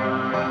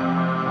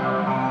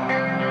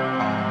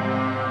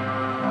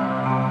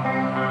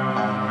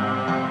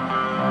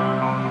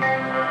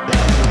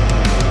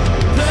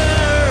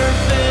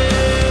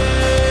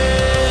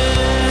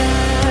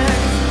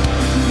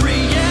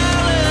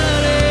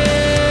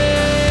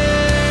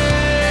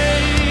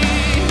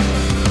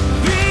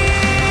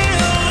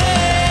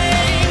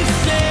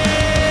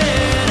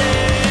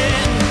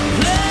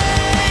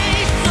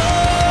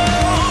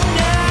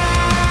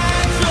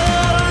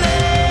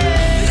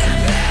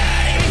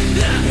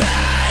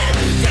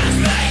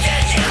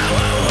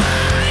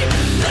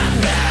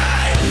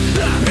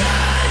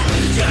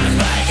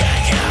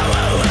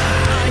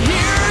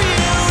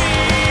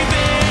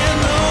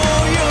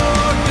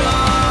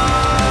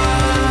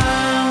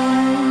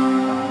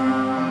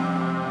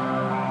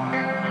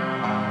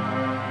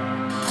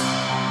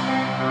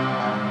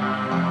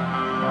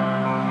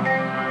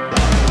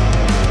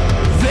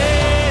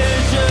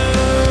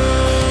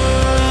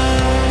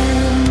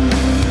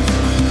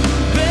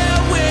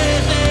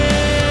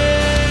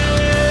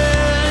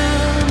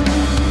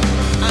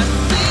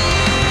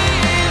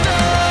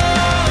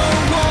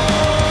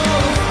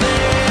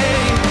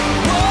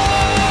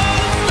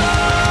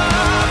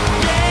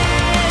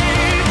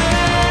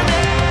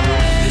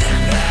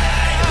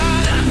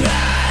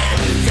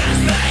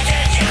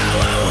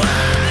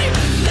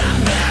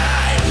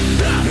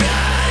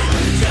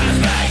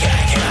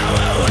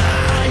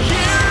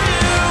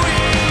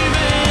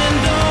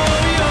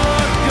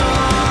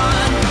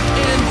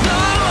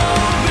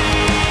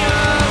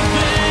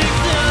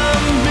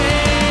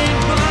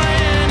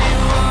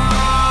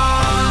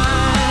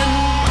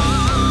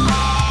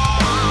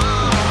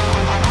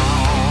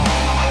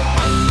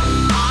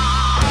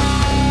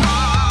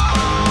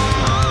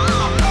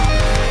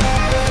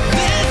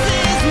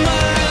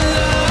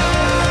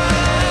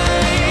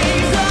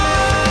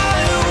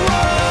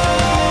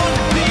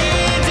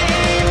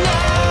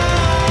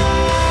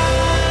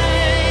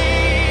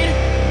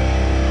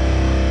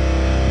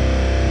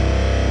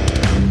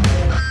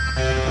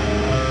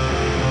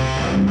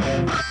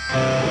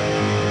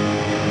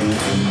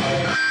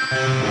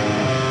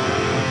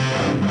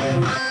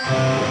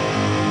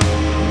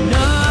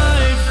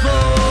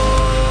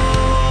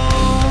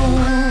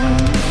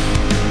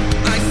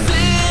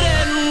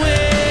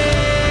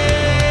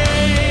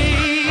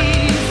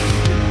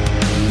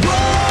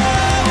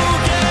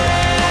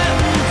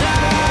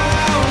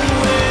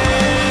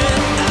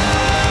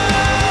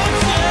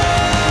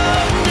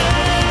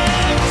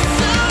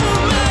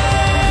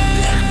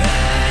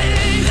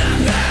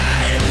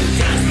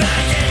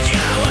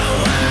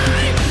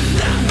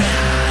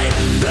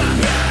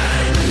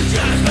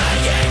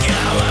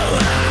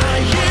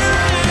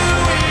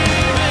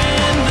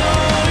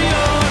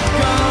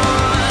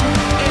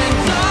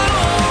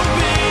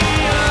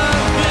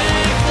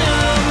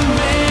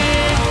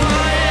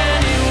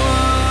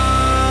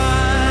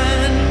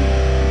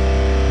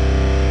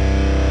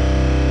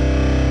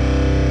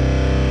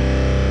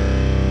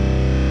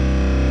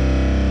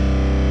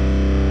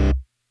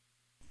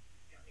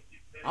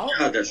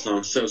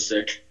song. So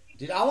sick.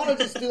 Dude, I want to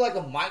just do like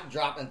a mic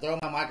drop and throw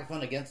my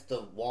microphone against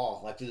the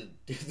wall. Like, do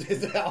we need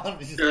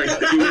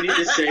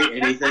to say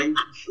anything?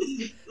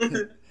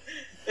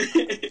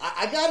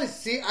 I gotta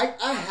see.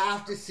 I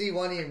have to see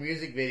one of your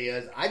music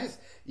videos. I just,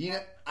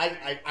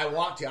 I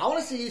want to. I want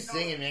to see you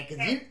singing, man.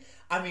 Because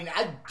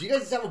do you guys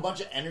just have a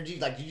bunch of energy?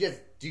 Like, do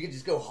you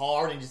just go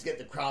hard and just get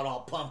the crowd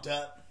all pumped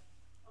up?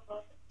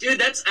 Dude,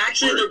 that's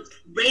actually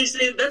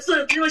pretty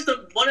much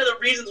one of the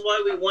reasons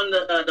why we won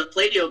the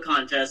Play-Doh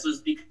contest was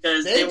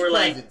because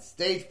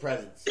stage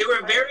presence. They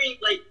were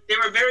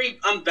very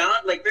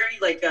unbalanced, like very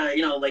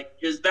it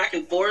was back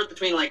and forth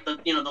between like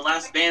the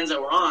last bands that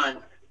were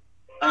on.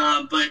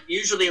 But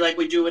usually, like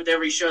we do with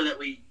every show that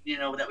we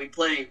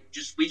play,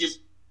 we just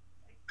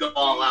go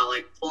all out,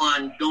 like full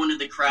on going to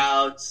the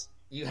crowds.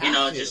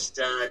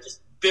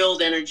 Just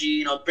build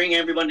energy, bring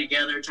everyone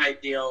together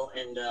type deal,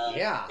 and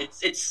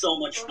it's so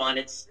much fun.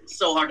 It's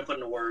so hard to put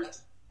into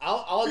words. I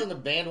was in the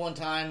band one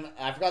time.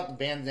 I forgot what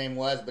the band's name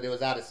was, but it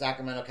was out of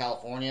Sacramento,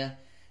 California,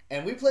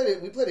 and we played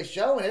a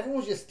show, and everyone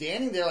was just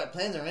standing there like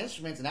playing their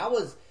instruments, and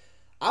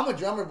I'm a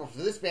drummer, but for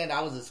this band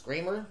I was a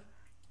screamer,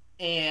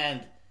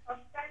 and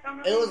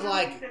it was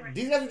like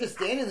these guys were just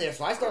standing there,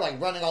 so I started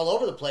like running all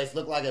over the place,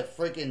 looked like a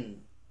freaking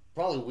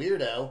probably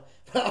weirdo,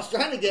 but I was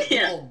trying to get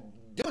people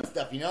doing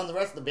stuff, and the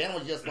rest of the band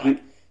was just like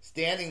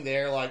standing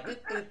there like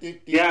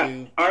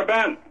our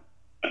band,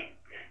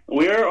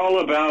 we're all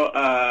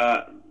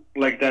about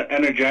like the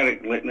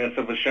energeticness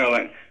of a show.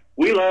 Like,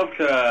 we love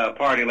to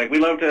party, like we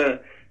love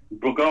to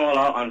go all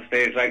out on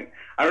stage. Like,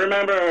 I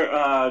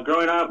remember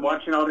growing up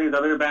watching all these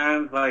other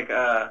bands, like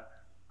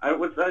I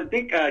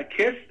think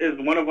Kiss is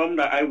one of them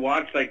that I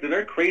watched. Like,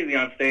 they're crazy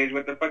on stage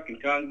with their fucking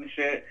tongues and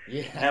shit.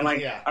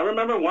 I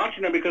remember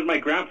watching them because my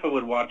grandpa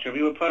would watch them.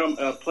 He would put them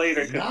play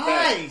their cassette.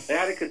 Nice. They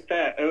had a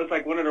cassette. It was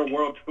like one of their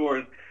world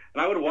tours,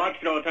 and I would watch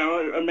it all the time. I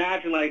would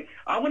imagine, like,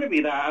 I want to be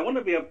that. I want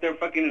to be up there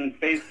fucking in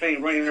face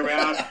paint, running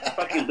around,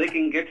 fucking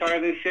licking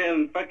guitars and shit,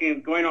 and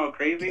fucking going all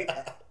crazy.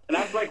 And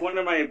that's like one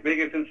of my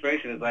biggest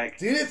inspirations. Like,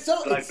 dude, it's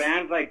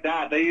bands like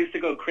that. They used to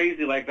go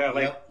crazy like that.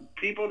 Like,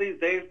 people these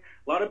days.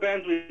 A lot of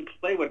bands we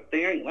play with,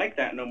 they ain't like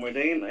that no more.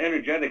 They ain't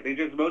energetic. They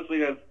just mostly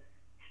just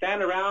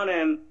stand around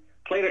and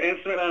play their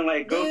instrument and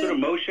like go through the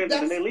motions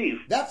and then they leave.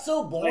 That's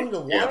so boring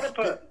to watch.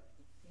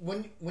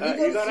 When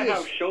you gotta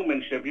have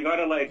showmanship. You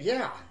gotta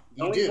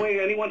the only way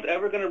anyone's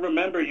ever gonna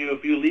remember you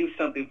if you leave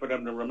something for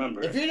them to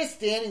remember. If you're just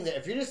standing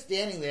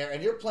there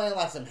and you're playing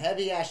like some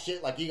heavy ass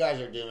shit like you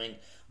guys are doing,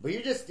 but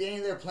you're just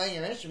standing there playing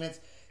your instruments,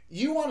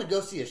 you want to go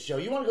see a show.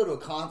 You want to go to a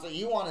concert.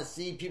 You want to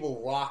see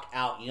people rock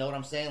out. You know what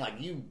I'm saying? Like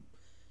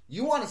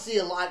You want to see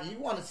a lot. You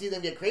want to see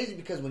them get crazy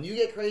because when you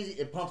get crazy,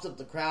 it pumps up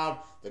the crowd.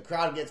 The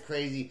crowd gets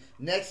crazy.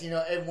 Next,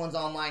 everyone's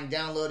online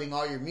downloading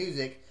all your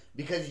music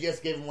because you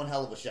just gave them one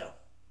hell of a show.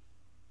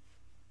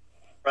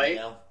 Right?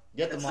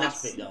 Get the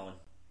mosh pit going.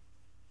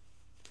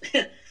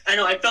 I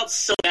know. I felt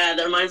so bad.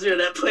 That reminds me of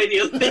that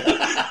Play-Doh thing.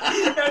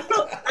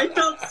 I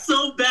felt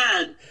so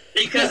bad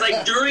because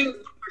like during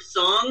our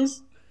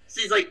songs,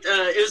 see, like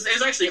it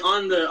was actually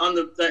on the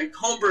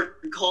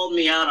Holmberg called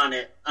me out on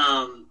it.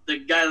 The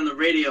guy on the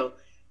radio.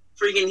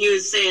 Freaking, he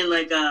was saying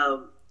like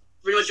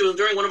pretty much it was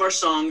during one of our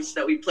songs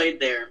that we played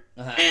there,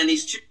 and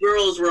these two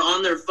girls were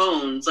on their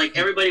phones, like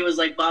everybody was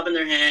like bobbing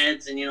their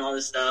heads and all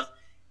this stuff,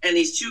 and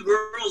these two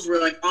girls were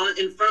like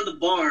in front of the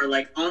bar,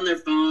 like on their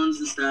phones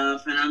and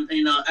stuff, and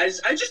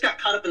I just got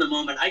caught up in the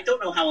moment. I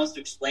don't know how else to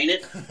explain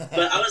it,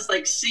 but I was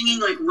like singing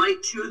like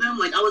right to them,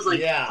 like I was like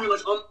pretty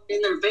much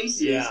in their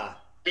faces,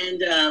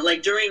 and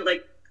like during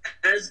like.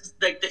 As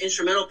like the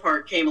instrumental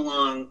part came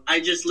along,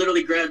 I just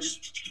literally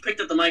picked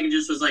up the mic and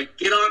just was like,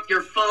 "Get off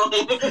your phone!"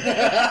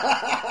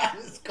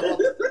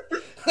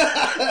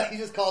 You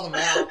just called them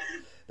out.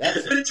 But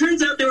it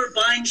turns out they were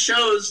buying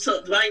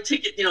buying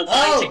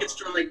tickets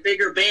from like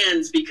bigger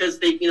bands because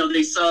they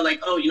saw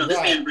like, this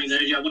band brings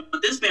energy.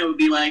 What this band would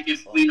be like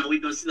if we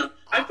go see them.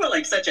 I felt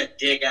like such a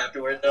dick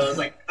afterward though. I was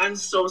like, I'm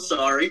so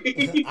sorry.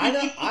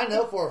 I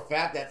know for a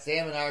fact that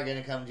Sam and I are going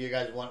to come to you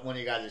guys one of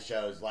you guys'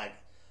 shows, like.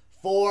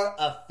 For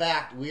a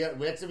fact, we had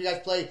some of you guys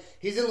play.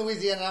 He's in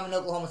Louisiana, I'm in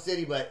Oklahoma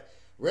City, but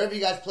wherever you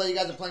guys play, you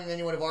guys are playing in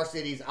any one of our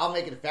cities. I'll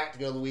make it a fact to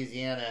go to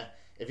Louisiana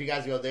if you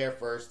guys go there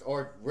first,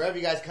 or wherever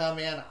you guys come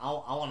in. I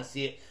want to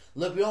see it.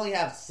 Look, we only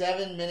have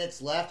 7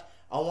 minutes left.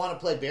 I want to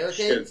play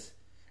Barricades,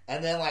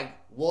 and then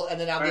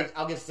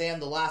I'll give Sam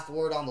the last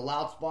word on the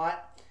loud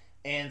spot.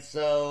 And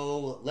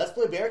so let's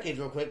play Barricades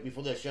real quick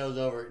before the show's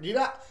over.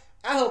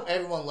 I hope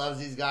everyone loves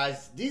these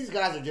guys. These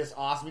guys are just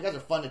awesome. You guys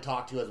are fun to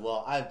talk to as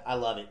well. I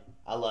love it.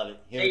 I love it.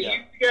 Here we go.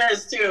 You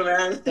guys too,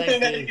 man.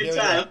 Thanks, dude. Good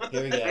time.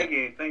 Here we go. Thank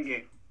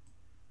you.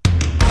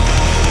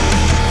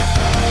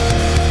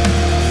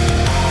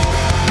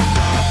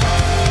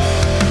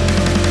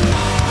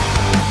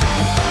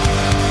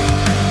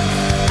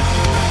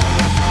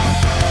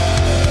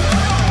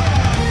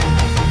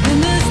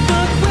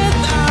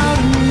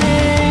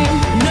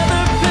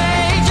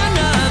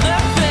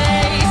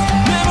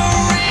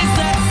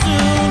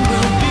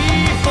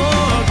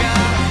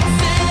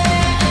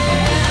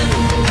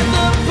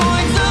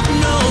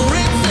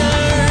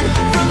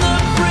 From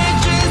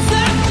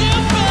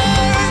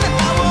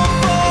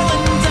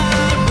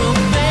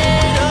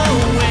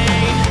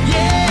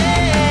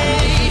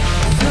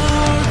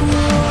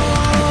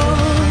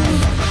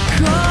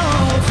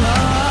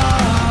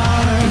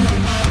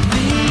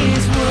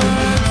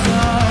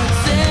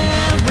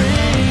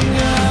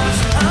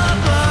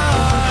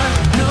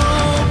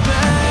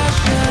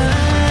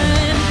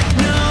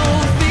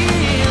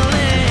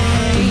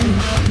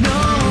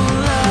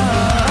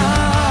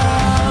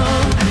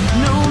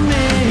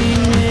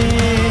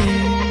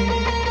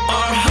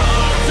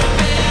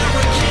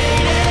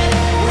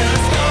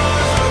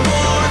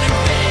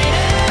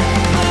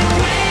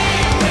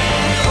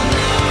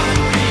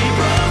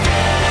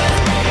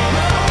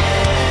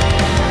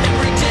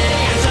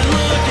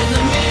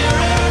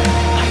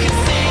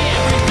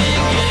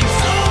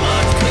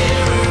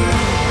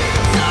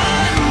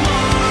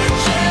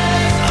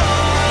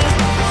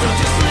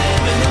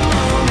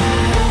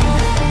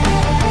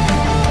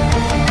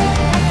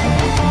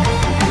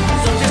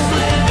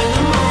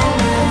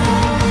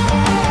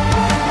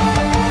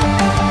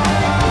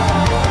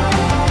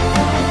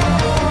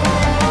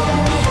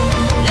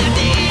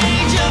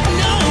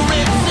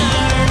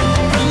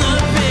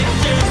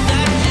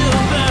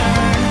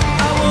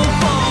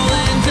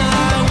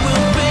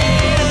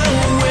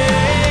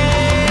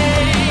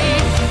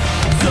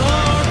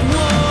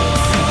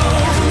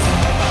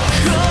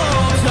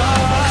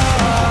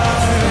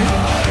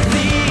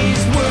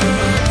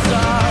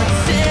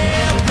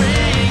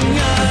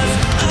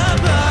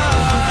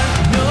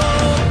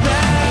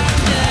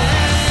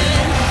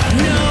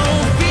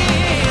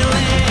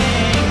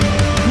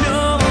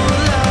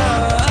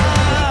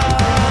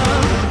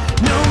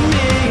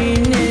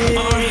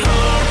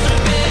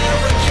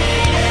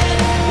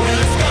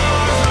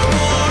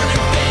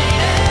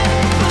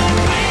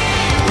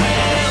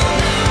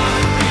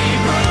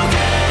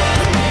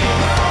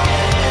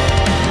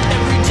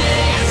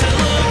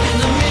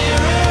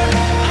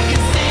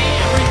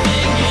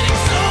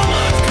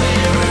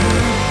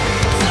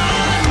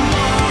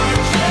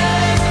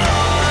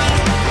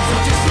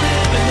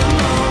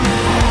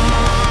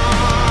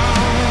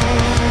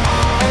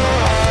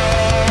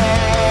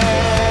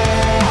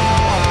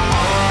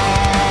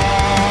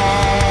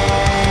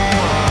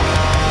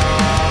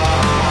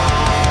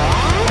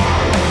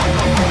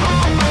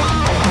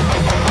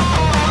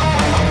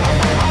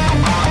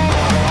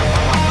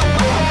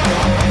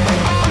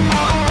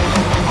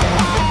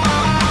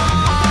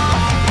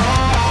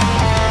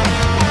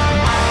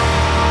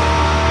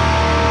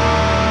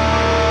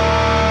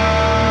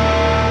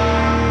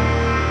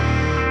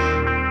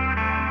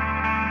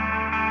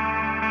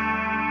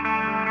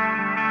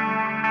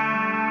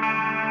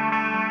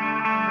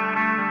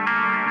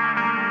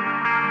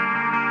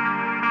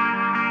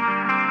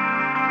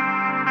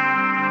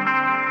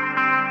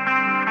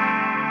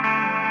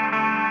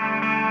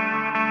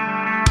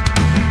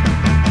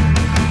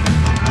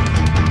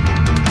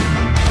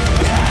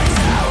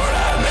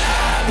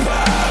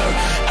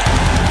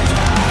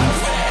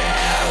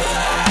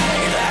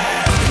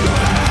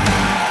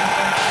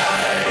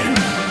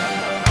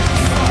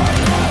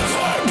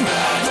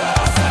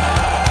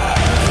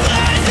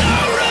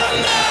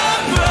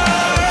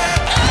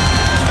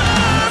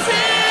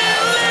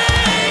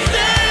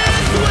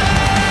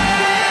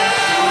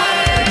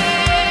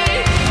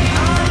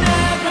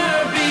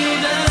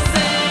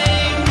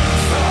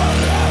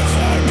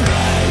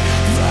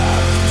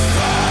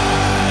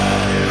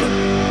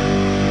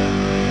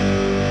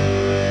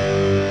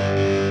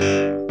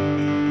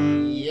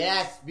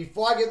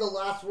I give the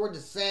last word to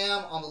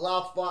Sam on the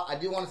loud spot, I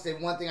do want to say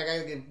one thing. I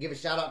got to give a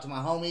shout out to my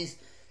homies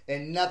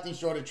and Nothing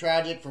Short of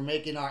Tragic for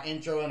making our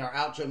intro and our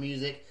outro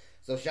music.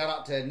 So shout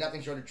out to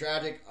Nothing Short of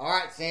Tragic. All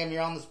right, Sam,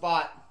 you're on the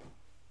spot.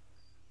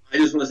 I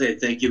just want to say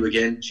thank you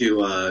again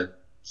to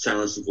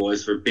Silence the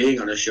Voice for being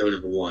on a show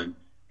number 1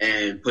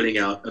 and putting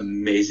out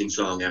amazing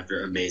song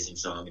after amazing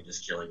song and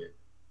just killing it.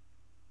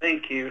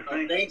 Thank you.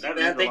 Thank you,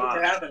 man. Thank you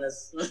for having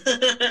us.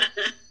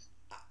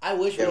 I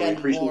wish we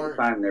had more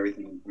time and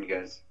everything from you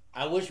guys.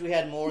 I wish we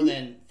had more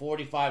than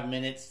 45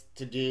 minutes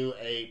to do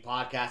a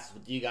podcast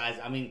with you guys.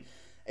 I mean,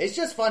 it's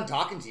just fun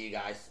talking to you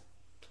guys.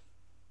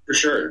 For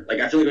sure.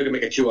 Like, I feel like we could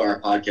make a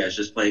 2-hour podcast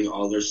just playing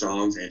all their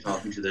songs and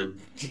talking to them.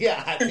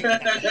 Yeah, I think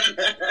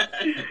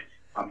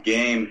I'm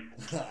game.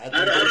 I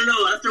don't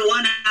know. After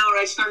 1 hour,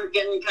 I started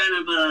getting kind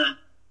of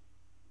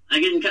I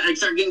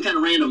start getting kind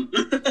of random.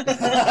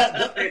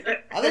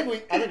 I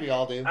think we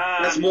all do.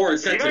 That's more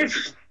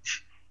incentive.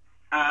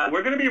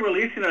 We're going to be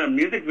releasing a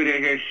music video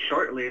here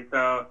shortly,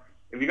 so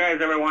if you guys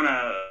ever want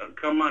to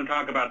come on and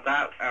talk about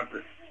that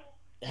after,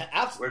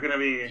 we're going to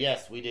be...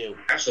 Yes, we do.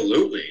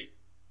 Absolutely.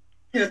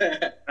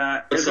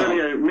 It's going to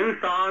be a new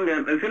song,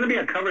 and it's going to be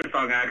a cover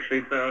song,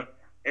 actually, so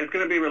it's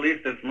going to be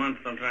released this month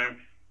sometime.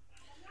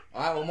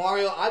 All right, well,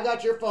 Mario, I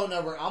got your phone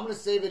number. I'm going to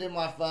save it in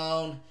my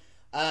phone.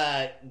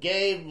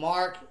 Gabe,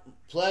 Mark,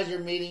 pleasure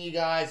meeting you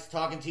guys,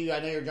 talking to you.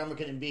 I know your drummer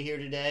couldn't be here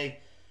today,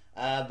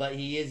 but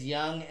he is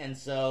young, and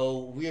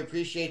so we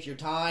appreciate your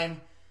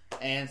time,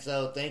 and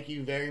so thank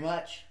you very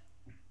much.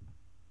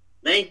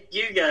 Thank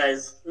you,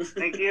 guys.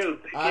 Thank you.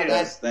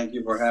 Guys, thank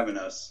you for having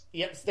us.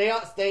 Yep, stay on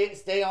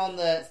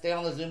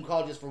the Zoom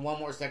call just for one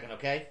more second,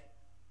 okay?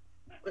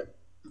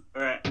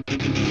 All right.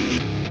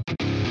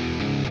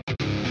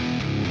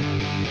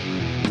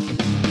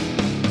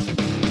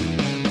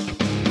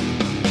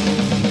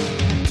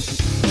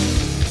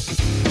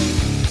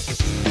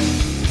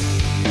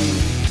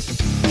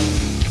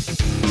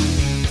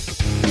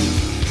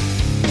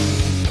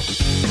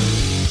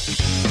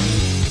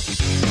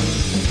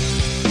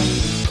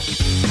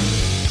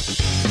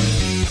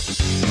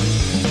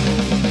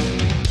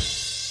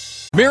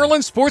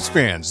 Maryland sports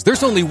fans,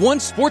 there's only one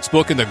sports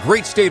book in the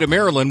great state of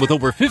Maryland with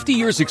over 50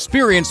 years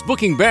experience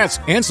booking bets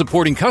and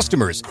supporting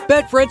customers.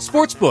 Betfred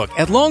Sportsbook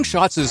at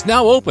Longshots is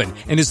now open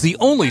and is the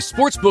only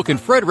sportsbook in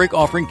Frederick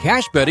offering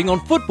cash betting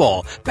on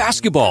football,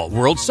 basketball,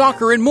 world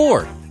soccer, and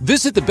more.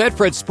 Visit the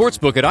Betfred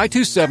Sportsbook at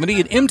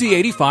I-270 and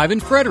MD-85 in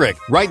Frederick,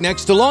 right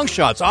next to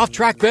Longshots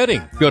off-track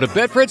betting. Go to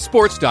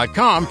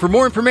BetfredSports.com for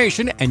more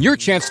information and your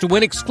chance to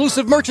win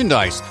exclusive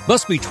merchandise.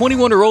 Must be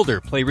 21 or older.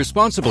 Play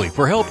responsibly.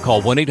 For help,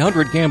 call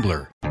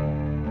 1-800-GAMBLER.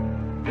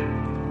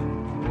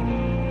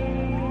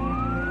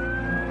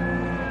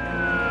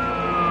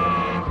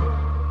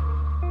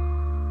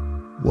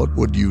 What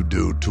would you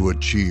do to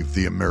achieve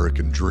the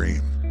American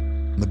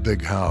dream? The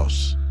big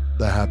house,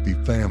 the happy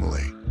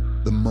family,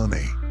 the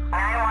money.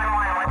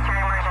 911, what's your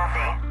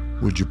emergency?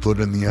 Would you put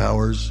in the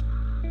hours?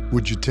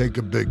 Would you take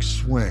a big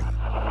swing?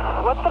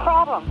 What's the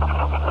problem?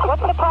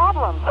 What's the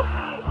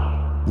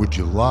problem? Would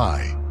you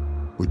lie?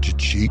 Would you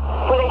cheat? Would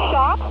I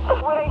shop?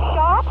 Would I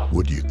shop?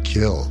 Would you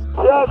kill?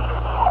 Yes.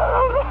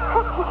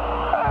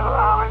 My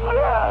mom and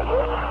dad.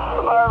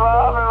 My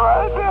mom and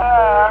my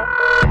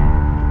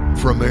dad.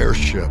 From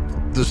Airship,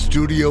 the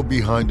studio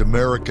behind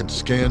American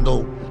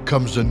Scandal,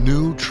 comes a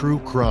new true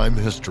crime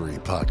history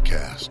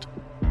podcast.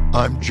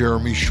 I'm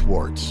Jeremy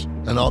Schwartz,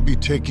 and I'll be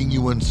taking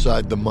you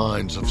inside the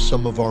minds of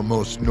some of our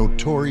most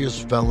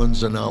notorious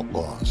felons and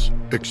outlaws,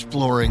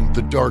 exploring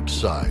the dark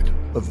side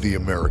of the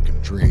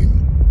American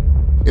dream.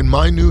 In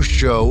my new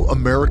show,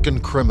 American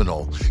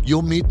Criminal,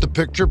 you'll meet the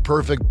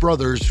picture-perfect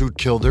brothers who'd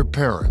kill their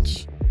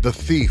parents, the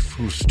thief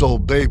who stole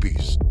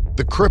babies,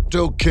 the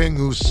crypto king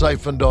who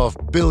siphoned off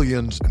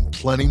billions, and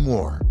plenty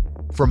more.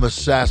 From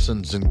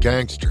assassins and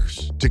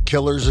gangsters to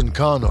killers and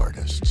con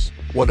artists.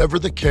 Whatever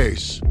the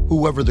case,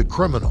 whoever the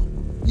criminal,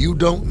 you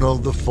don't know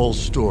the full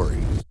story.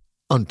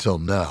 Until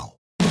now.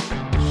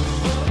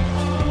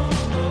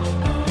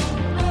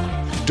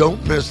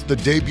 Don't miss the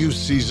debut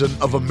season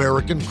of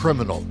American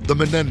Criminal, The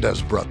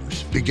Menendez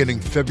Brothers, beginning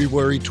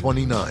February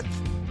 29th.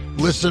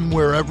 Listen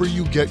wherever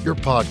you get your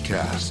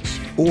podcasts,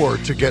 or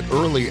to get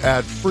early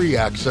ad-free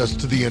access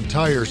to the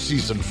entire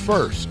season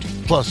first,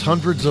 plus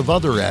hundreds of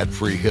other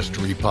ad-free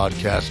history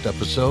podcast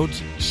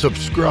episodes,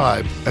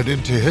 subscribe at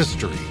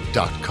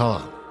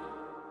IntoHistory.com.